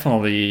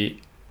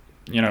definitely,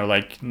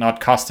 like not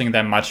costing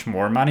them much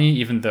more money,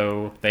 even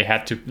though they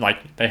have to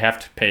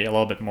pay a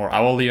little bit more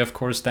hourly, of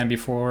course, than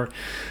before.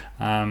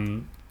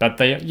 But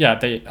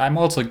I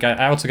also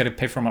get to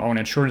pay for my own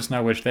insurance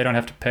now, which they don't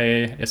have to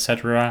pay,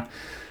 etc.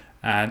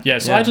 And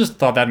I just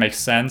thought that makes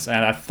sense,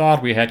 and I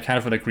thought we had kind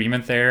of an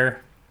agreement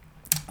there,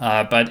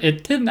 but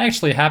it didn't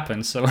actually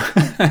happen. So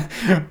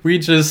we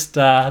just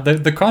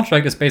the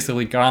contract is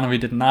basically gone. We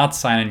did not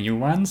sign a new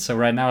one, so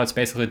right now it's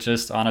basically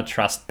just on a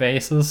trust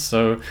basis.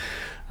 So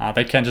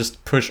they can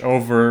just push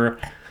over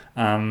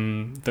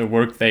the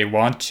work they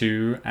want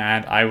to,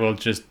 and I will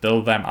just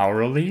bill them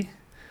hourly.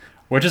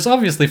 Which is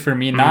obviously for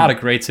me not a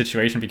great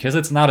situation because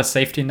it's not a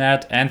safety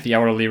net and the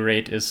hourly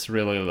rate is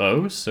really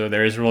low. So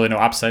there is really no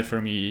upside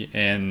for me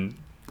in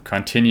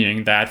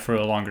continuing that for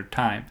a longer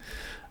time.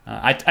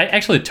 I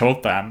actually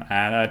told them,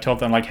 and I told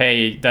them like,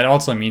 hey, that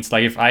also means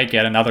like if I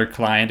get another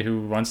client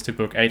who wants to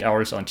book 8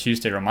 hours on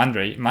Tuesday or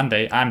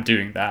Monday, I'm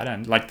doing that.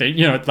 And like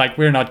like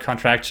we're not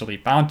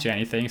contractually bound to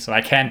anything, so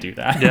I can do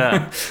that.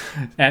 Yeah.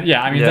 And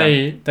yeah, I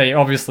mean, they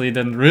obviously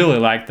didn't really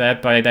like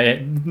that, but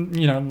they,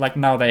 like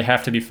now they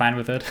have to be fine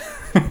with it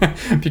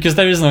because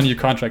there is no new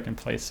contract in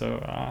place.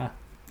 So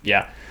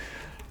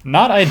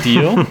not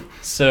ideal.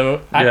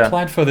 So I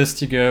planned for this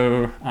to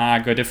go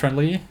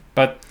differently.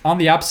 But on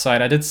the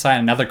upside, I did sign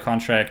another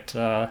contract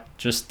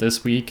just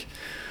this week,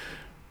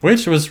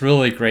 which was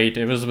really great.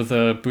 It was with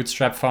a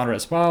Bootstrap founder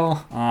as well,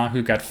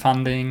 who got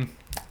funding,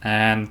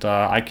 and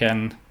I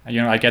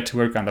get to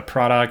work on the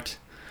product,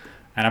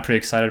 and I'm pretty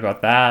excited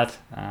about that.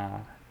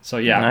 Nice.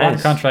 One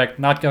contract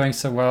not going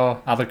so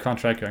well, other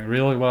contract going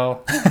really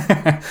well,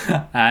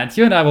 and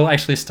you and I will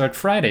actually start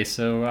Friday.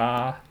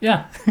 So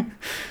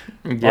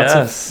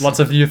lots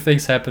of new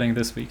things happening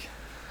this week.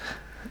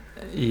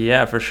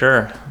 Yeah, for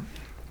sure.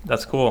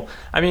 That's cool.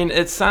 I mean,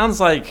 it sounds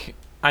like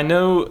I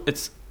know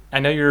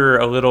you're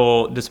a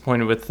little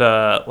disappointed with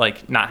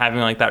like not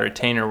having like that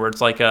retainer where it's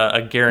like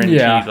a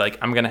guaranteed like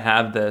I'm gonna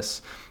have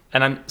this,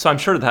 and I'm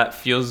sure that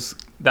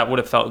would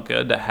have felt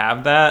good to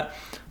have that.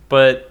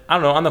 But I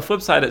don't know. On the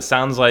flip side, it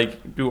sounds like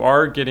you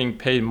are getting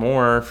paid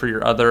more for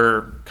your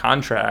other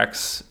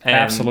contracts. And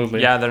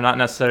absolutely. Yeah, they're not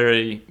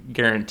necessarily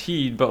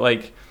guaranteed, but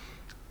like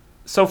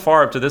so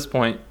far up to this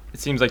point, it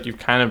seems like you've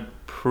kind of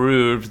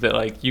proved that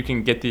like you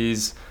can get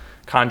these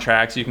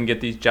contracts, you can get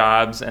these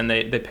jobs, and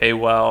they pay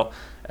well.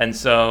 And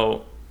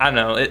so I don't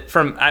know,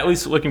 from at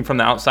least looking from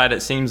the outside,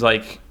 it seems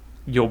like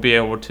you'll be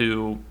able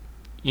to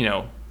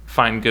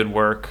find good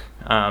work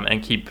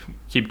and keep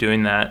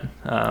doing that.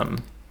 So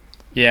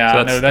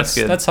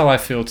that's how I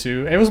feel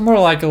too. It was more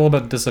like a little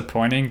bit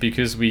disappointing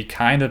because we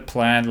kind of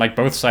planned, like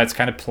both sides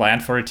kind of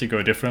planned for it to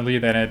go differently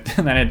than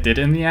it did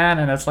in the end,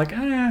 and it's like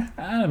I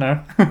don't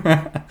know.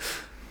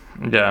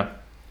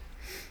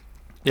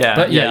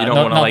 But you don't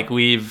want to like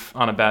leave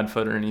on a bad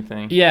foot or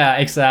anything. Yeah,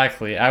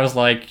 exactly. I was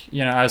like,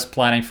 I was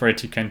planning for it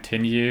to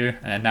continue,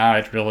 and now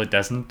it really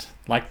doesn't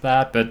like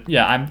that. But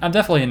yeah, I'm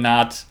definitely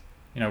not,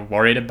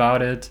 worried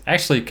about it.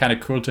 Actually, kind of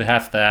cool to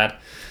have that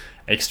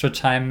extra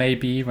time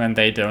maybe when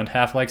they don't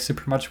have like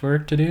super much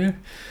work to do.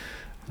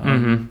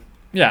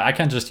 Yeah, I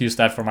can just use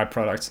that for my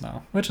products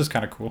now, which is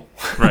kind of cool.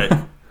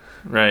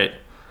 Right.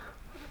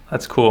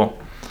 That's cool.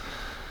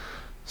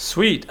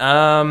 Sweet.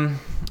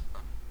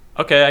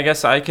 Okay, I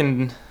guess I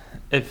can,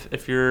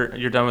 if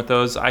you're done with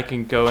those, I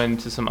can go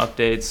into some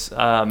updates.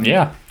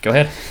 Go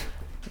ahead.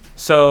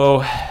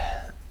 So,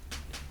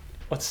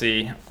 let's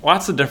see.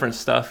 Lots of different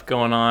stuff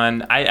going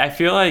on. I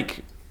feel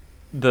like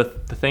the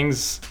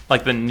things,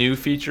 like the new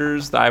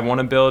features that I want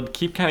to build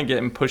keep kind of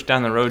getting pushed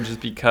down the road just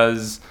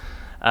because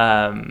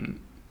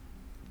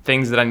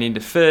things that I need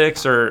to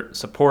fix or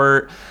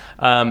support.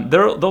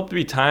 There'll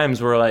be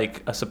times where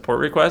like a support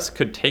request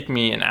could take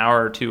me an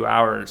hour or 2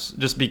 hours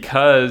just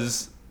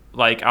because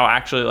like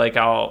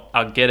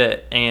I'll get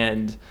it,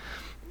 and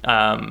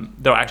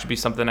there'll actually be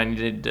something I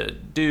needed to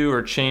do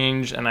or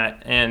change,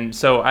 and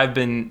so I've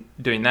been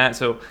doing that.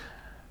 So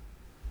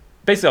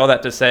basically all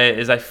that to say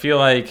is I feel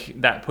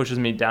like that pushes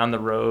me down the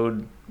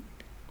road,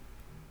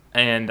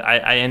 and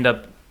I end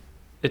up,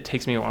 it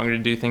takes me longer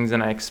to do things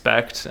than I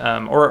expect,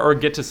 or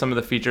get to some of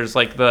the features.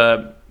 Like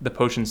the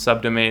Potion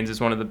subdomains is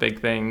one of the big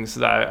things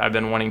that I've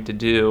been wanting to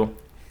do.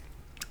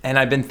 And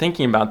I've been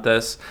thinking about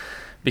this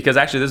because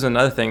actually this is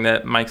another thing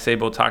that Mike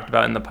Sable talked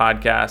about in the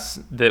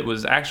podcast that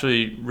was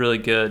actually really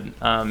good.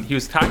 He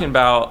was talking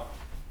about,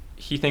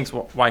 he thinks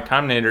Y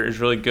Combinator is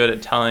really good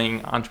at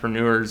telling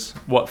entrepreneurs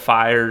what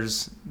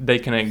fires they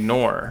can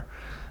ignore,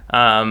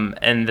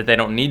 and that they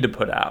don't need to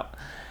put out.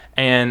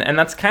 And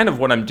that's kind of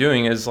what I'm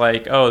doing is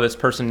like, oh, this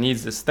person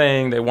needs this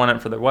thing, they want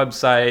it for their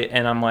website,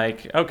 and I'm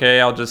like, okay,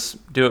 I'll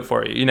just do it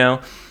for you, you know?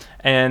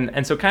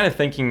 And so kind of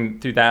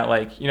thinking through that,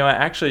 like, you know,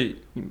 actually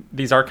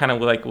these are kind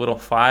of like little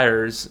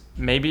fires.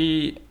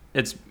 Maybe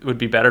it would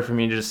be better for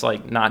me to just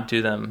like not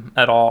do them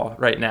at all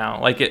right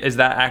now. Like, is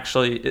that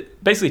actually,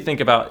 basically think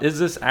about, is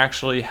this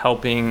actually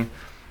helping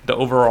the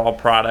overall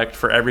product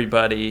for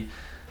everybody?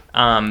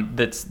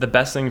 That's the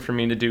best thing for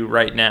me to do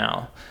right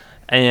now.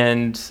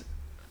 And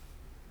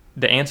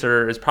the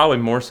answer is probably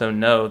more so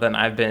no than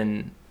I've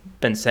been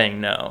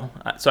saying no.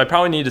 So I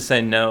probably need to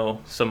say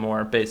no some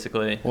more,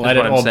 basically. Let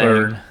it all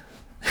burn.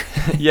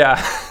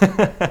 Yeah.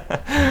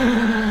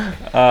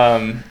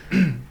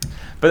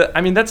 But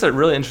I mean, that's a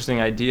really interesting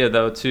idea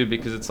though too,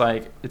 because it's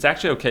like, it's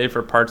actually okay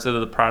for parts of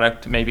the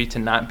product maybe to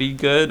not be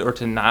good or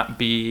to not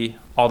be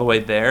all the way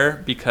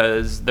there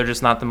because they're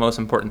just not the most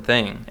important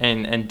thing.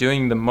 And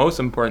doing the most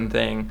important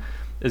thing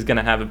is going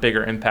to have a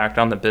bigger impact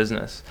on the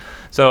business.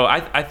 So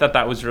I thought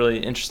that was really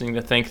interesting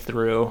to think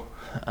through.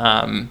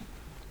 And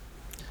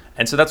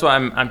so that's what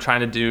I'm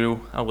trying to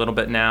do a little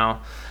bit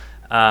now.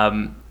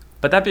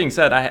 But that being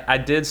said, I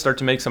did start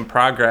to make some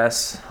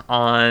progress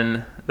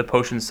on the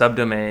Potion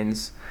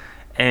subdomains.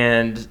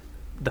 And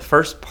the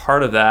first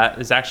part of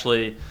that is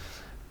actually,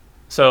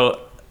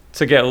 so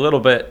to get a little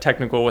bit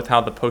technical with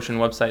how the Potion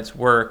websites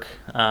work,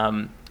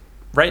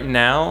 right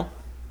now,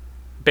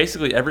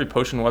 basically every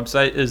Potion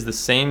website is the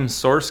same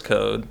source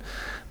code,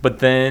 but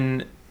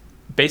then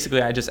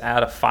basically I just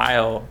add a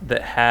file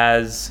that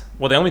has,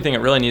 well, the only thing it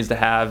really needs to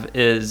have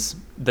is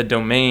the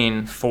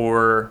domain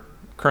for,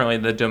 currently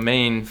the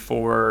domain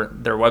for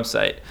their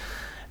website.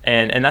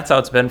 And that's how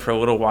it's been for a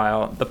little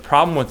while. The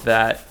problem with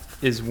that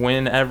is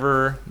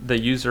whenever the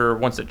user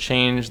wants to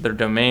change their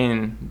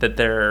domain that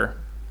their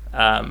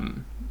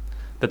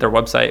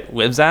website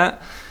lives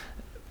at,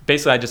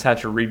 basically I just have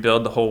to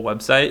rebuild the whole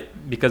website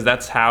because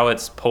that's how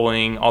it's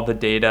pulling all the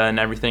data and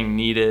everything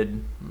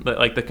needed,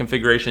 like the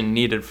configuration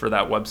needed for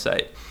that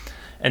website.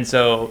 And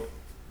so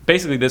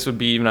basically this would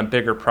be even a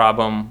bigger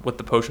problem with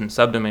the Potion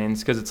subdomains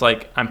because it's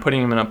like I'm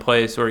putting them in a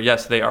place where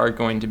yes, they are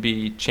going to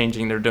be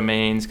changing their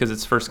domains because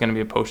it's first going to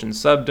be a Potion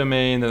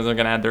subdomain, then they're going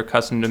to add their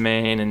custom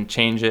domain and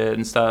change it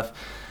and stuff.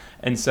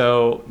 And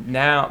so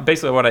now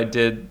basically what I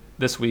did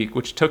this week,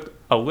 which took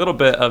a little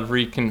bit of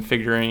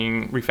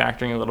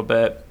refactoring a little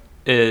bit,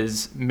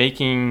 is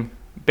making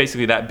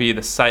basically that be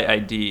the site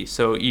ID.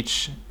 So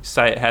each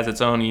site has its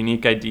own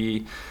unique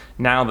ID.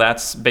 Now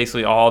that's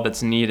basically all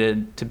that's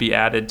needed to be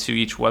added to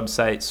each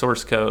website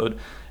source code.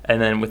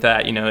 And then with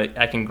that, you know,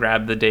 I can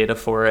grab the data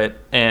for it.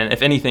 And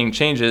if anything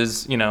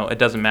changes, you know, it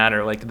doesn't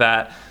matter. Like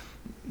that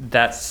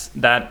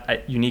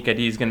unique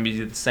ID is going to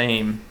be the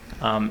same,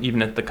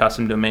 even if the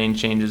custom domain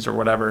changes or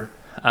whatever.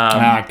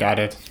 Got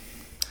it.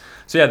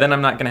 So yeah, then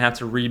I'm not going to have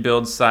to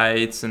rebuild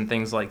sites and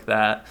things like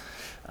that.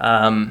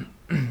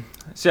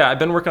 So yeah, I've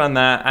been working on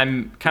that.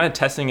 I'm kind of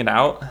testing it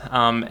out,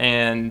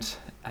 and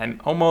I'm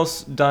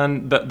almost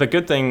done. The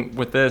good thing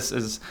with this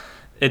is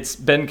it's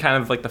been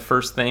kind of like the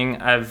first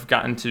thing I've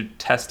gotten to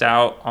test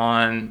out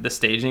on the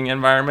staging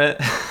environment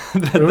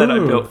that I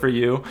built for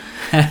you.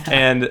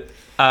 And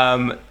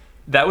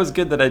that was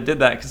good that I did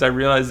that because I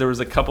realized there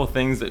was a couple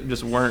things that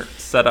just weren't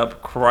set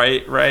up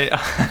quite right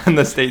in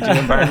the staging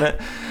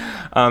environment.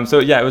 So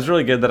yeah, it was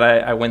really good that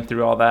I went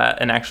through all that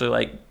and actually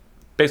like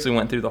basically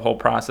went through the whole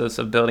process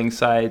of building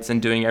sites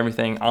and doing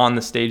everything on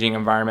the staging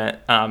environment.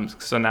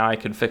 So now I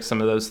could fix some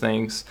of those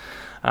things.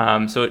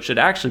 So it should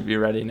actually be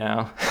ready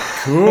now.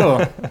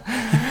 Cool.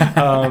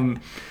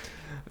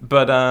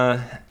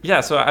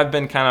 Yeah, so I've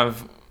been kind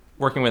of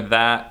working with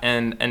that,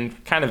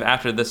 and kind of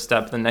after this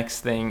step, the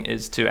next thing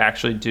is to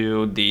actually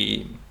do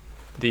the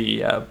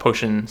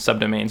Potion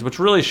subdomains, which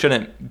really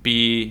shouldn't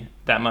be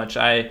that much.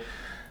 I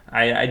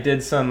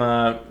did some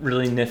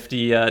really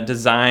nifty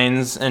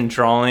designs and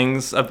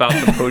drawings about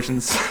the Potion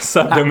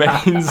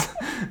subdomains.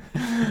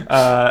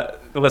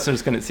 The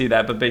listeners couldn't see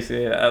that, but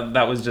basically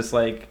that was just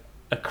like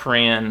a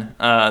crayon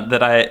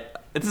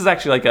this is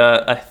actually like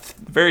a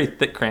very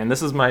thick crayon.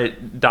 This is my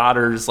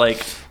daughter's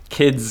like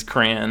kids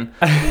crayon,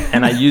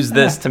 and I use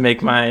this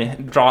to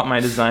draw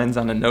my designs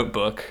on a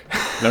notebook.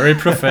 Very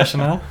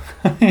professional.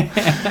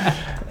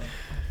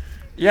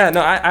 Yeah,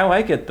 no, I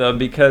like it though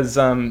because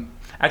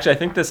actually I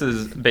think this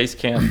is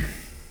Basecamp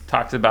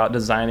talks about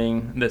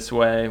designing this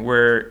way,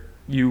 where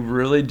you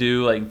really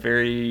do like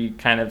very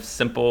kind of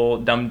simple,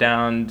 dumbed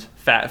down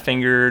fat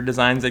finger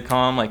designs, they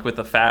call them, like with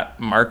a fat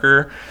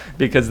marker,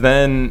 because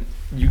then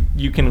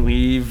you can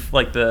leave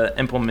like the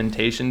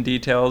implementation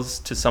details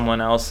to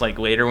someone else like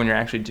later when you're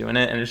actually doing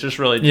it, and it's just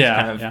really just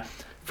kind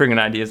of friggin'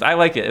 ideas. I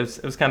like it.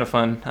 It was kind of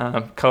fun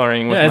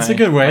coloring with it's a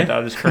good way. my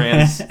daughter's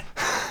crayons.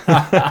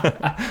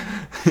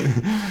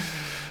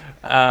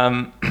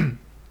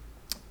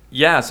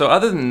 Yeah, so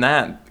other than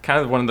that, kind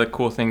of one of the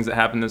cool things that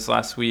happened this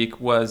last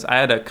week was I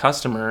had a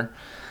customer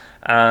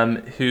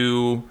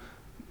who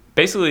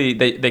basically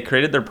they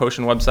created their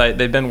Potion website.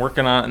 They've been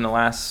working on it in the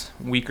last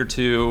week or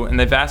two, and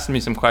they've asked me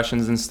some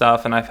questions and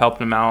stuff, and I've helped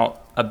them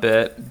out a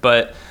bit.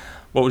 But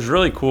what was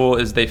really cool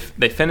is they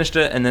finished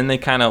it, and then they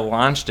kind of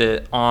launched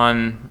it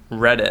on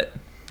Reddit.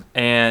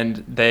 And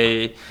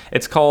their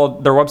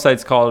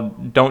website's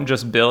called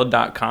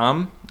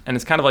don'tjustbuild.com. And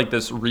it's kind of like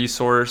this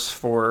resource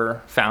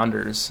for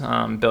founders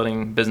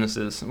building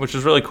businesses, which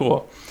is really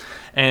cool.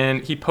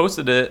 And he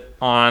posted it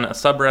on a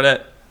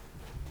subreddit,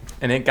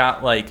 and it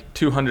got like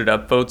 200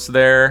 upvotes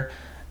there.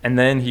 And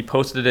then he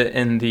posted it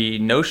in the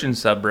Notion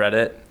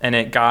subreddit, and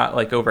it got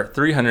like over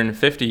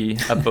 350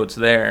 upvotes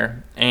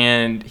there.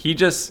 And he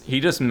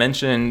just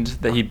mentioned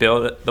that he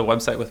built the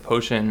website with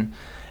Potion,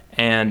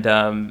 and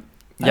That's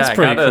I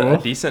pretty got cool.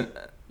 a decent.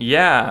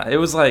 Yeah, it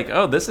was like,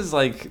 oh, this is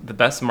like the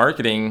best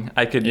marketing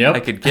I could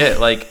get.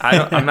 Like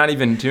I'm not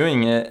even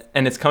doing it,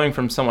 and it's coming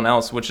from someone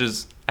else, which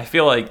is, I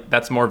feel like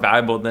that's more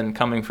valuable than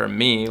coming from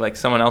me. Like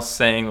someone else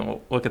saying,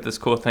 well, look at this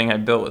cool thing I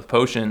built with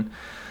Potion.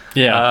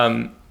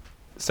 Yeah.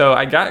 So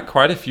I got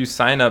quite a few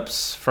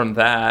signups from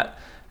that,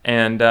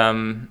 and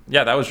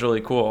that was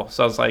really cool.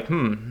 So I was like,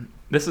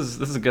 this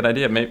is a good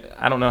idea. Maybe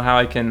I don't know how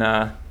I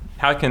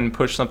can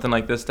push something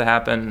like this to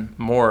happen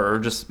more, or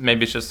just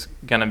maybe it's just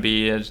gonna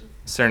be a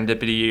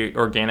serendipity,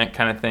 organic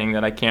kind of thing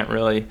that I can't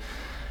really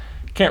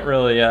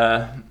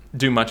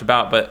do much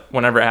about. But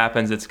whenever it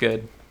happens, it's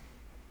good.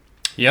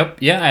 Yep.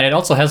 Yeah, and it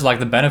also has like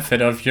the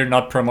benefit of you're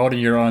not promoting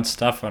your own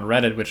stuff on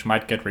Reddit, which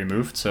might get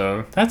removed.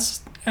 So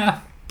that's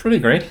pretty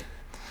great.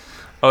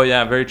 Oh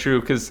yeah, very true.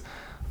 Because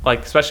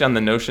like especially on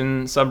the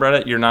Notion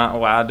subreddit, you're not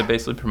allowed to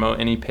basically promote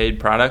any paid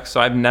products.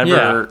 So I've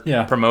never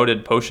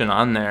promoted Potion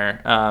on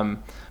there.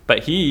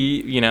 But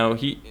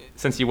he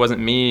since he wasn't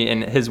me,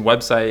 and his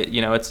website,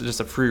 it's just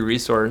a free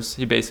resource.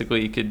 He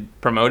basically could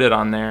promote it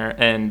on there,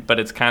 but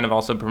it's kind of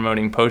also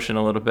promoting Potion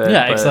a little bit.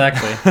 Yeah,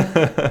 exactly.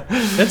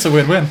 It's a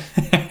win-win.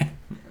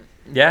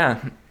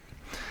 Yeah.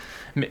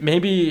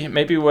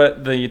 Maybe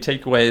what the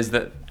takeaway is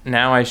that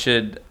now I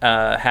should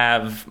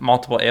have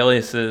multiple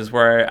aliases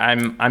where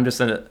I'm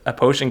just a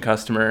Potion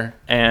customer,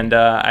 and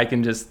I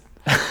can just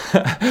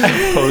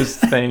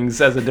post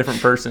things as a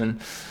different person.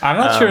 I'm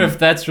not sure if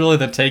that's really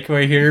the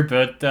takeaway here,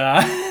 but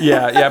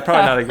yeah,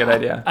 probably not a good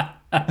idea.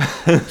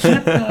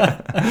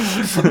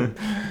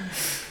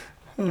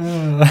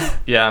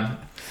 Yeah.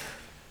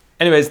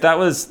 Anyways, that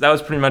was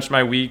pretty much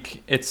my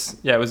week. It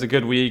was a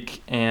good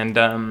week, and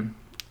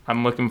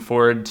I'm looking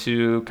forward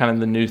to kind of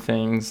the new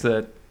things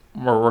that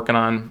we're working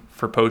on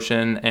for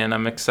Potion, and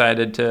I'm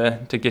excited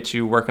to get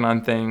you working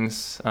on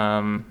things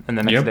in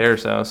the next day or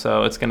so.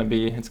 So it's gonna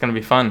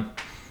be fun.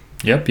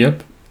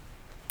 Yep.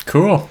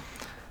 Cool.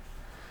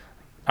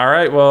 All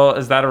right. Well,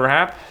 is that a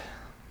wrap?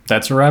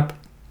 That's a wrap.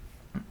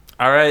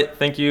 All right.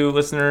 Thank you,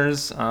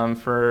 listeners,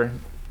 for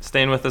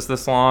staying with us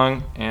this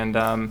long, and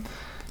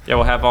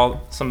we'll have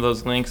some of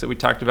those links that we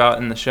talked about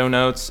in the show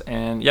notes.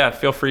 And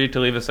feel free to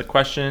leave us a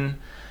question.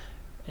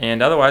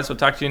 And otherwise, we'll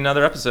talk to you in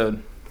another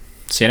episode.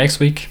 See you next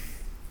week.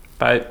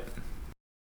 Bye.